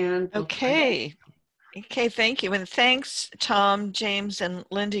 And okay. Okay, thank you. And thanks, Tom, James, and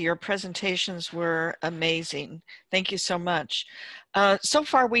Linda. Your presentations were amazing. Thank you so much. So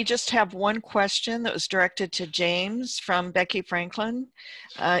far, we just have one question that was directed to James from Becky Franklin.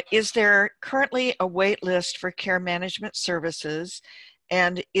 Is there currently a wait list for care management services?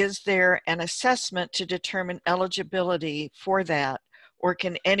 And is there an assessment to determine eligibility for that? Or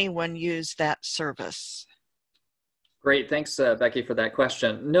can anyone use that service? Great, thanks Becky for that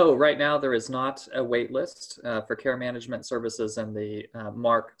question. No, right now there is not a wait list for care management services in the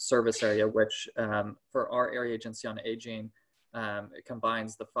MARC service area, which for our area agency on aging, it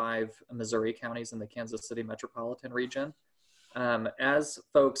combines the 5 Missouri counties in the Kansas City metropolitan region. As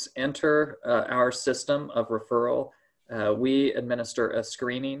folks enter our system of referral, we administer a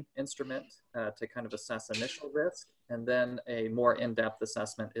screening instrument to kind of assess initial risk, and then a more in-depth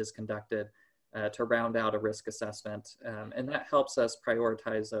assessment is conducted to round out a risk assessment. And that helps us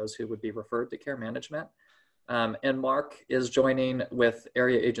prioritize those who would be referred to care management. And MARC is joining with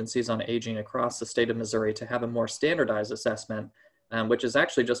area agencies on aging across the state of Missouri to have a more standardized assessment, which is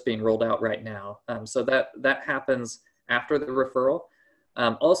actually just being rolled out right now. So that happens after the referral.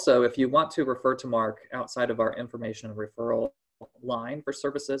 Also, if you want to refer to MARC outside of our information and referral line for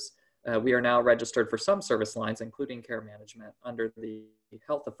services, we are now registered for some service lines, including care management, under the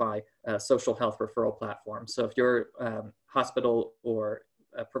Healthify social health referral platform. So if your hospital or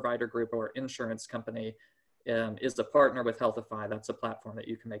a provider group or insurance company is a partner with Healthify, that's a platform that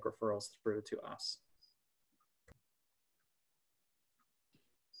you can make referrals through to us.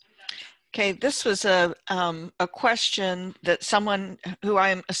 Okay, this was a question that someone who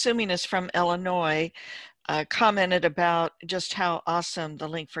I'm assuming is from Illinois commented about just how awesome the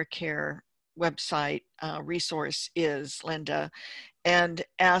Link for Care website resource is, Linda, and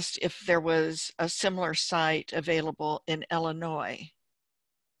asked if there was a similar site available in Illinois.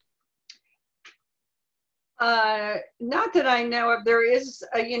 Not that I know of. There is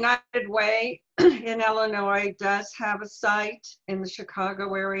a United Way in Illinois does have a site in the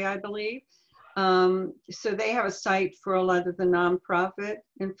Chicago area, I believe. So they have a site for a lot of the nonprofit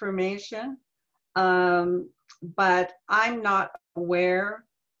information. But I'm not aware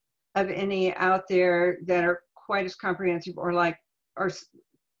of any out there that are quite as comprehensive or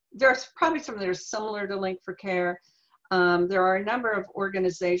there's probably some that are similar to Link for Care. There are a number of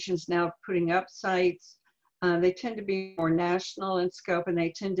organizations now putting up sites. They tend to be more national in scope, and they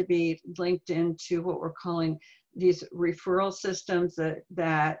tend to be linked into what we're calling these referral systems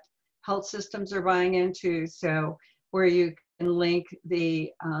that health systems are buying into. So where you can link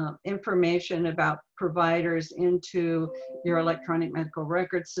the information about providers into your electronic medical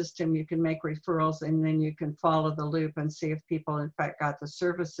record system, you can make referrals, and then you can follow the loop and see if people in fact got the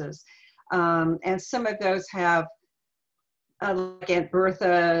services. And some of those have like Aunt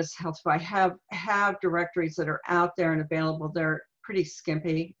Bertha's, Healthify have directories that are out there and available. They're pretty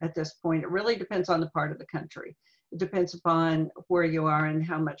skimpy at this point. It really depends on the part of the country. It depends upon where you are and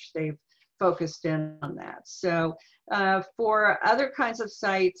how much they've focused in on that. So for other kinds of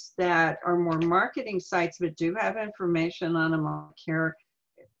sites that are more marketing sites but do have information on them, on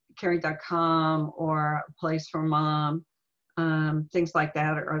caring.com or Place for Mom, things like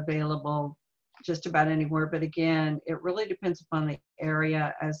that are available just about anywhere. But again, it really depends upon the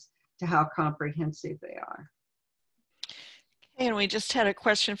area as to how comprehensive they are. And we just had a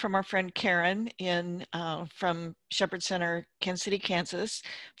question from our friend Karen from Shepherd Center, Kansas City, Kansas,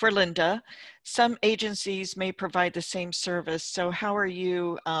 for Linda. Some agencies may provide the same service. So how are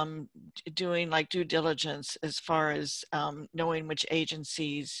you doing like due diligence as far as knowing which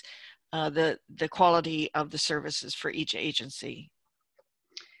agencies, the quality of the services for each agency?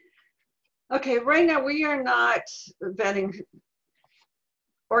 Okay, right now we are not vetting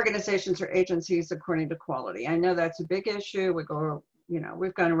organizations or agencies according to quality. I know that's a big issue. We've gone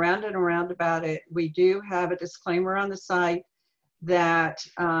around and around about it. We do have a disclaimer on the site that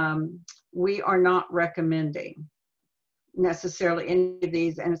we are not recommending necessarily any of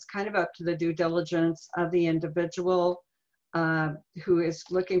these, and it's kind of up to the due diligence of the individual who is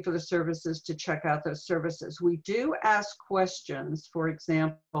looking for the services to check out those services. We do ask questions, for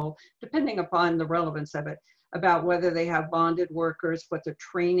example, depending upon the relevance of it, about whether they have bonded workers, what the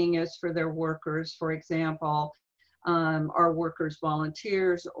training is for their workers, for example. Are workers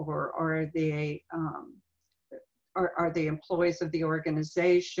volunteers, or are they employees of the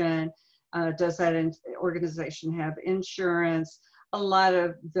organization? Does that organization have insurance? A lot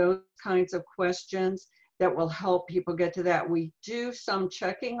of those kinds of questions that will help people get to that. We do some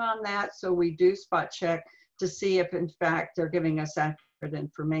checking on that. So we do spot check to see if in fact they're giving us accurate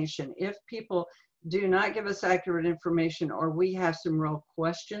information. If people do not give us accurate information, or we have some real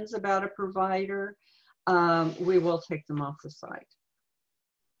questions about a provider, we will take them off the site.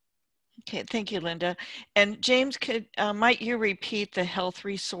 Okay, thank you, Linda. And James, might you repeat the health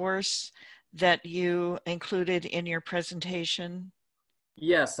resource that you included in your presentation?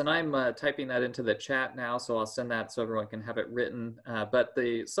 Yes, and I'm typing that into the chat now, so I'll send that so everyone can have it written. But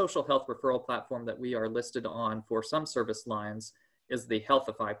the social health referral platform that we are listed on for some service lines is the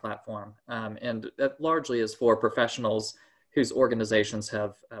Healthify platform. And that largely is for professionals whose organizations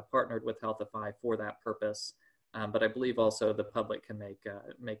have partnered with Healthify for that purpose. But I believe also the public can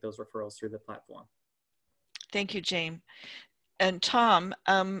make those referrals through the platform. Thank you, James. And Tom,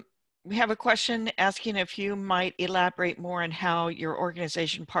 we have a question asking if you might elaborate more on how your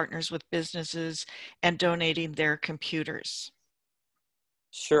organization partners with businesses and donating their computers.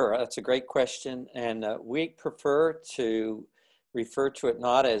 Sure, that's a great question. And we prefer to refer to it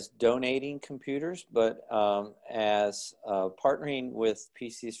not as donating computers, but as partnering with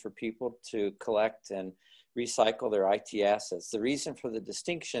PCs for People to collect and recycle their IT assets. The reason for the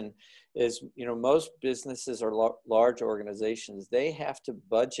distinction is, most businesses or large organizations, they have to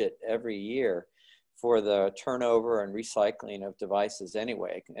budget every year for the turnover and recycling of devices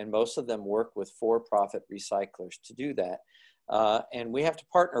anyway. And most of them work with for-profit recyclers to do that. And we have to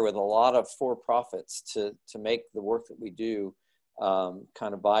partner with a lot of for-profits to make the work that we do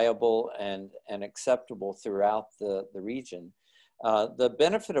kind of viable and acceptable throughout the region. The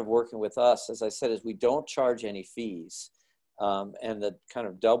benefit of working with us, as I said, is we don't charge any fees. And the kind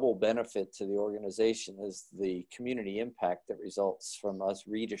of double benefit to the organization is the community impact that results from us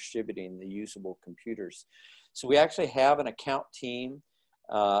redistributing the usable computers. So we actually have an account team,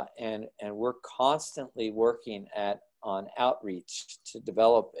 and we're constantly working at on outreach to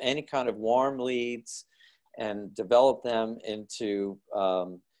develop any kind of warm leads and develop them into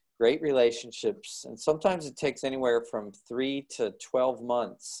great relationships. And sometimes it takes anywhere from 3 to 12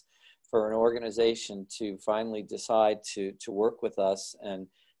 months for an organization to finally decide to work with us and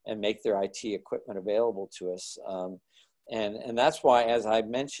make their IT equipment available to us. And that's why, as I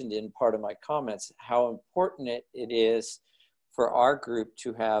mentioned in part of my comments, how important it is for our group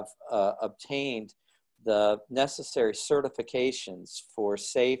to have obtained the necessary certifications for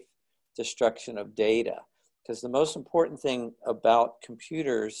safe destruction of data. Because the most important thing about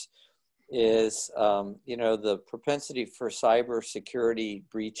computers is, the propensity for cybersecurity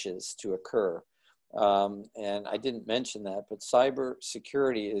breaches to occur. And I didn't mention that, but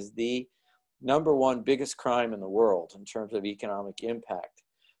cybersecurity is the #1 biggest crime in the world in terms of economic impact.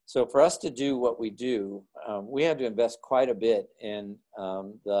 So for us to do what we do, we had to invest quite a bit in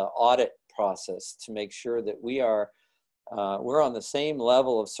the audit process to make sure that we're on the same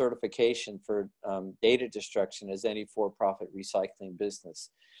level of certification for data destruction as any for-profit recycling business.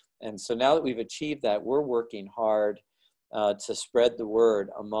 And so now that we've achieved that, we're working hard to spread the word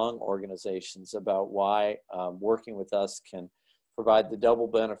among organizations about why working with us can provide the double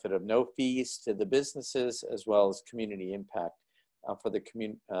benefit of no fees to the businesses as well as community impact for the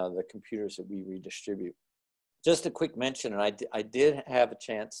computers that we redistribute. Just a quick mention, and I did have a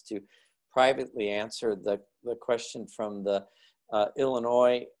chance to privately answer the question from the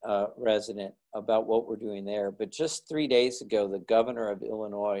Illinois resident about what we're doing there. But just 3 days ago, the governor of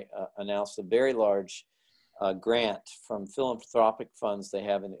Illinois announced a very large grant from philanthropic funds they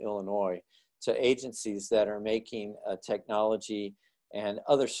have in Illinois to agencies that are making technology and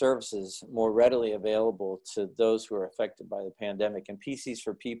other services more readily available to those who are affected by the pandemic. And PCs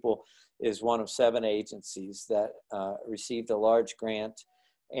for People is one of 7 agencies that received a large grant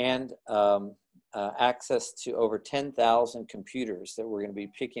and access to over 10,000 computers that we're going to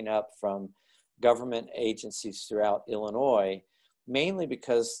be picking up from government agencies throughout Illinois, mainly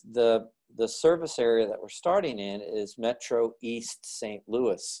because the service area that we're starting in is Metro East St.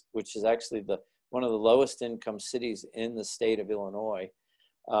 Louis, which is actually one of the lowest income cities in the state of Illinois.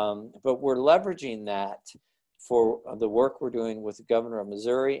 But we're leveraging that for the work we're doing with the governor of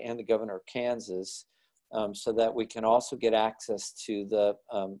Missouri and the governor of Kansas, so that we can also get access to the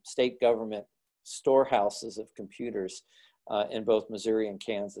state government storehouses of computers in both Missouri and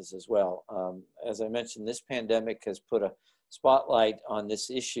Kansas as well. As I mentioned, this pandemic has put a spotlight on this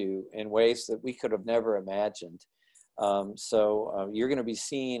issue in ways that we could have never imagined. So you're going to be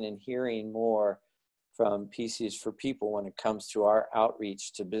seeing and hearing more from PCs for People when it comes to our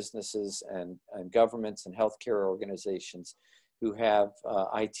outreach to businesses and governments and healthcare organizations who have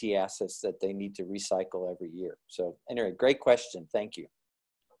IT assets that they need to recycle every year. So anyway, great question. Thank you.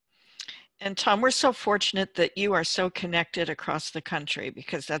 And Tom, we're so fortunate that you are so connected across the country,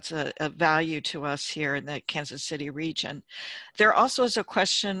 because that's a value to us here in the Kansas City region. There also is a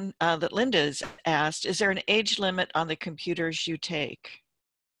question that Linda has asked: is there an age limit on the computers you take?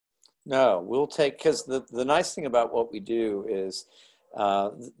 No, we'll take, because the nice thing about what we do is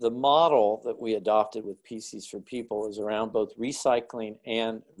the model that we adopted with PCs for People is around both recycling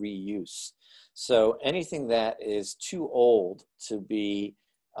and reuse. So anything that is too old to be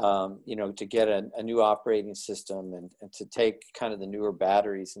to get a new operating system and to take kind of the newer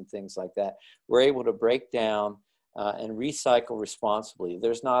batteries and things like that, we're able to break down and recycle responsibly.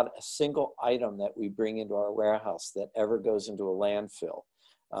 There's not a single item that we bring into our warehouse that ever goes into a landfill.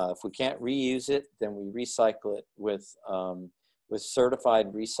 If we can't reuse it, then we recycle it with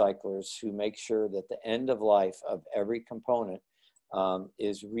certified recyclers who make sure that the end of life of every component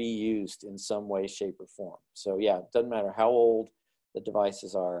is reused in some way, shape, or form. So yeah, it doesn't matter how old the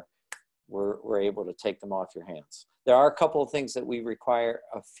devices are, we're able to take them off your hands. There are a couple of things that we require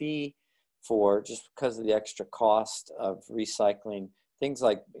a fee for just because of the extra cost of recycling. Things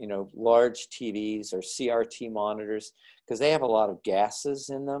like, large TVs or CRT monitors, because they have a lot of gases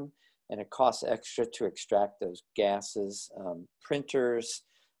in them and it costs extra to extract those gases. Printers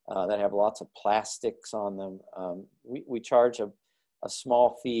that have lots of plastics on them, we charge a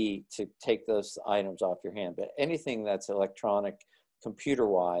small fee to take those items off your hand. But anything that's electronic,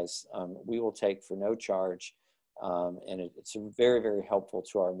 computer-wise, we will take for no charge, and it's very, very helpful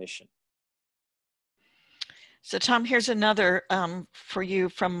to our mission. So Tom, here's another for you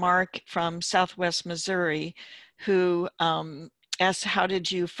from Mark from Southwest Missouri, who asked, how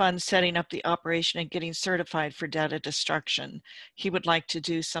did you fund setting up the operation and getting certified for data destruction? He would like to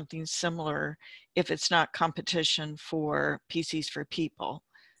do something similar if it's not competition for PCs for People.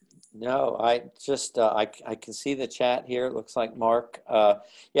 No, I just I can see the chat here. It looks like Mark.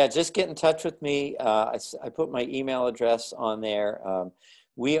 Yeah, just get in touch with me. I put my email address on there.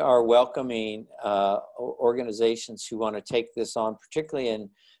 We are welcoming organizations who want to take this on, particularly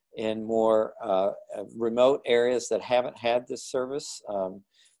in more remote areas that haven't had this service.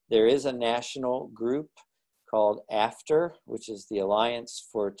 There is a national group called AFTER, which is the Alliance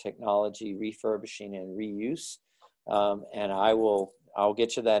for Technology Refurbishing and Reuse, and I'll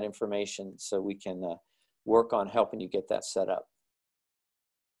get you that information so we can work on helping you get that set up.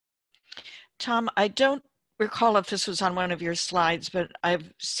 Tom, I don't recall if this was on one of your slides, but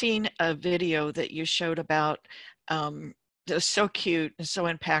I've seen a video that you showed about, that was so cute and so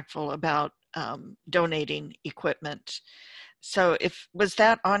impactful about donating equipment. So was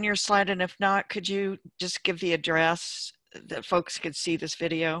that on your slide? And if not, could you just give the address that folks could see this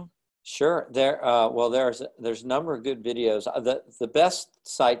video? Sure. Well, there's a number of good videos. The best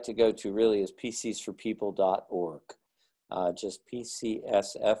site to go to really is pcsforpeople.org. Just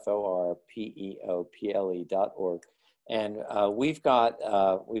pcsforpeople.org. And we've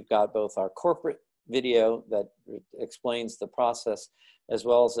got both our corporate video that explains the process, as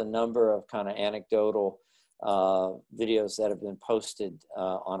well as a number of kind of anecdotal videos that have been posted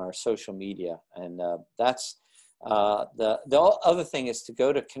on our social media. And that's the other thing is to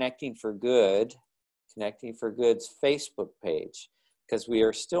go to Connecting for Good's Facebook page, because we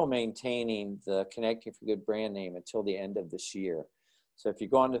are still maintaining the Connecting for Good brand name until the end of this year. So if you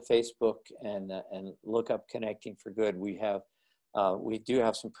go onto Facebook and look up Connecting for Good, we do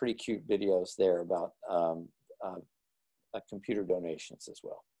have some pretty cute videos there about computer donations as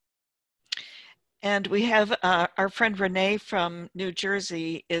well. And we have our friend Renee from New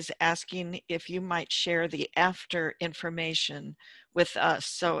Jersey is asking if you might share the AFTER information with us.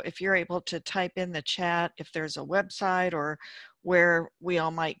 So if you're able to type in the chat, if there's a website or where we all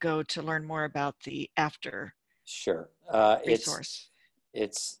might go to learn more about the AFTER resource.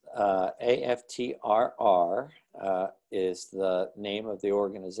 It's AFTRR is the name of the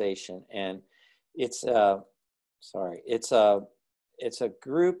organization, and it's a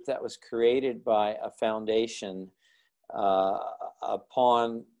group that was created by a foundation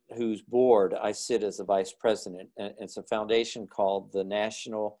upon whose board I sit as the vice president. And it's a foundation called the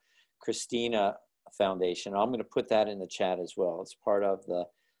National Christina Foundation. I'm going to put that in the chat as well. It's part of the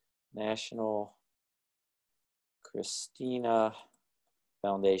National Christina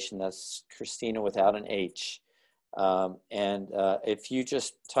Foundation. That's Christina without an H. If you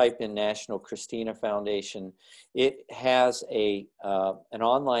just type in National Christina Foundation, it has an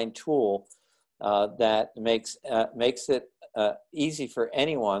online tool that makes it easy for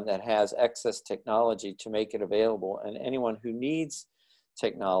anyone that has excess technology to make it available, and anyone who needs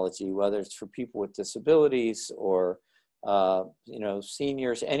technology, whether it's for people with disabilities or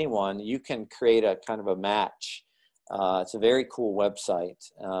seniors, anyone, you can create a kind of a match. It's a very cool website.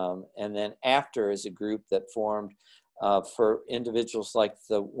 And then AFTER is a group that formed for individuals like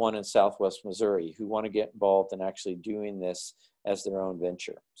the one in Southwest Missouri who want to get involved in actually doing this as their own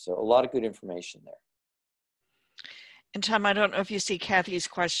venture. So a lot of good information there. And Tom, I don't know if you see Kathy's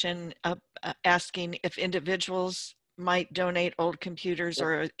question asking if individuals might donate old computers,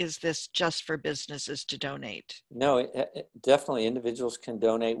 or is this just for businesses to donate? No, definitely individuals can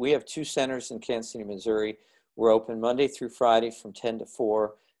donate. We have 2 centers in Kansas City, Missouri. We're open Monday through Friday from 10 to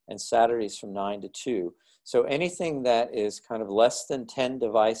 4 and Saturdays from 9 to 2. So anything that is kind of less than 10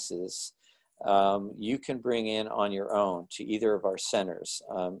 devices, you can bring in on your own to either of our centers.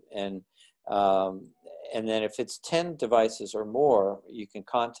 And then if it's 10 devices or more, you can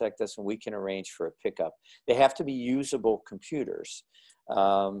contact us and we can arrange for a pickup. They have to be usable computers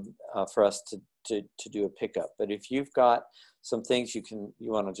for us to do a pickup. But if you've got some things you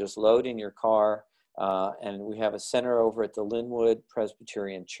want to just load in your car, and we have a center over at the Linwood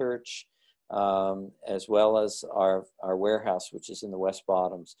Presbyterian Church, as well as our warehouse, which is in the West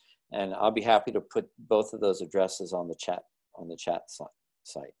Bottoms. And I'll be happy to put both of those addresses on the chat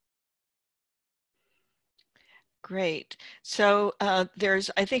site. Great. So there's,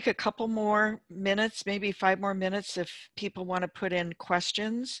 I think, a couple more minutes, maybe 5 more minutes if people want to put in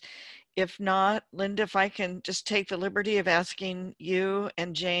questions. If not, Linda, if I can just take the liberty of asking you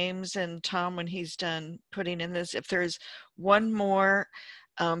and James and Tom when he's done putting in this, if there's one more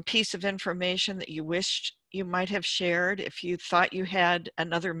piece of information that you wished you might have shared, if you thought you had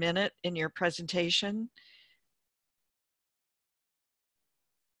another minute in your presentation.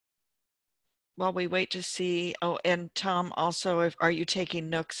 While we wait to see, oh, and Tom, also, are you taking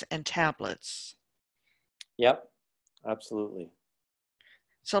Nooks and tablets? Yep, absolutely.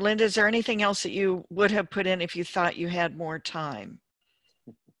 So Linda, is there anything else that you would have put in if you thought you had more time?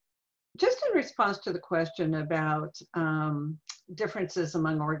 just in response to the question about differences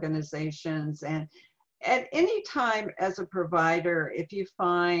among organizations, and at any time as a provider, if you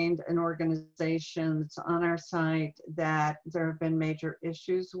find an organization that's on our site that there have been major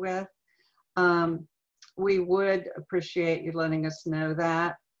issues with, we would appreciate you letting us know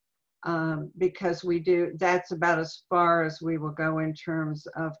that, because that's about as far as we will go in terms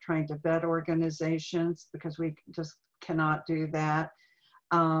of trying to vet organizations, because we just cannot do that.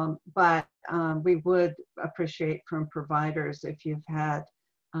 But we would appreciate from providers if you've had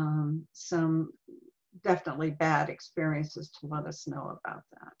some definitely bad experiences to let us know about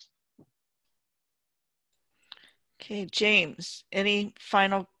that. Okay, James, any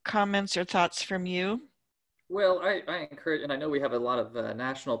final comments or thoughts from you? Well, I encourage, and I know we have a lot of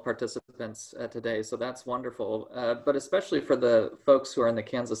national participants today, so that's wonderful. But especially for the folks who are in the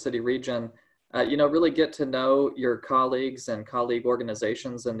Kansas City region, really get to know your colleagues and colleague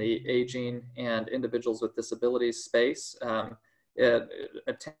organizations in the aging and individuals with disabilities space.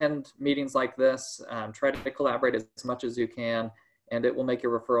 Attend meetings like this, try to collaborate as much as you can, and it will make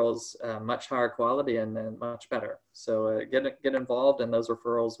your referrals much higher quality and much better. So get involved, and those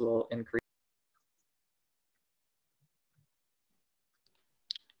referrals will increase.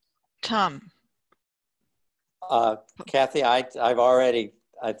 Tom. Kathy, I've already,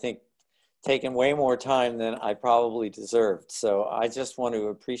 I think, taken way more time than I probably deserved. So I just want to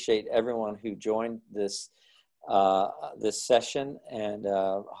appreciate everyone who joined this this session, and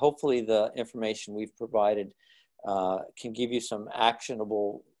hopefully the information we've provided can give you some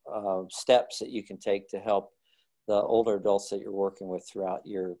actionable steps that you can take to help the older adults that you're working with throughout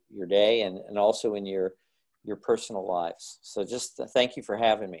your day and also in your personal lives. So just thank you for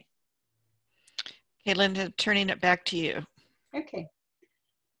having me. Okay, Linda, turning it back to you. Okay.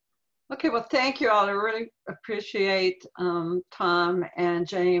 Okay, well, thank you all. I really appreciate Tom and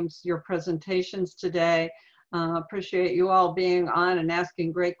James, your presentations today. Appreciate you all being on and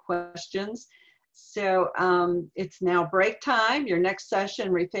asking great questions. So it's now break time. Your next session,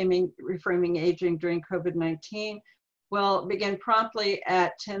 Reframing Aging During COVID-19, will begin promptly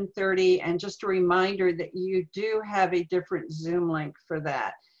at 10:30. And just a reminder that you do have a different Zoom link for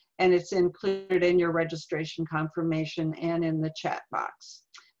that. And it's included in your registration confirmation and in the chat box.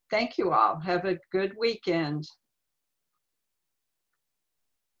 Thank you all. Have a good weekend.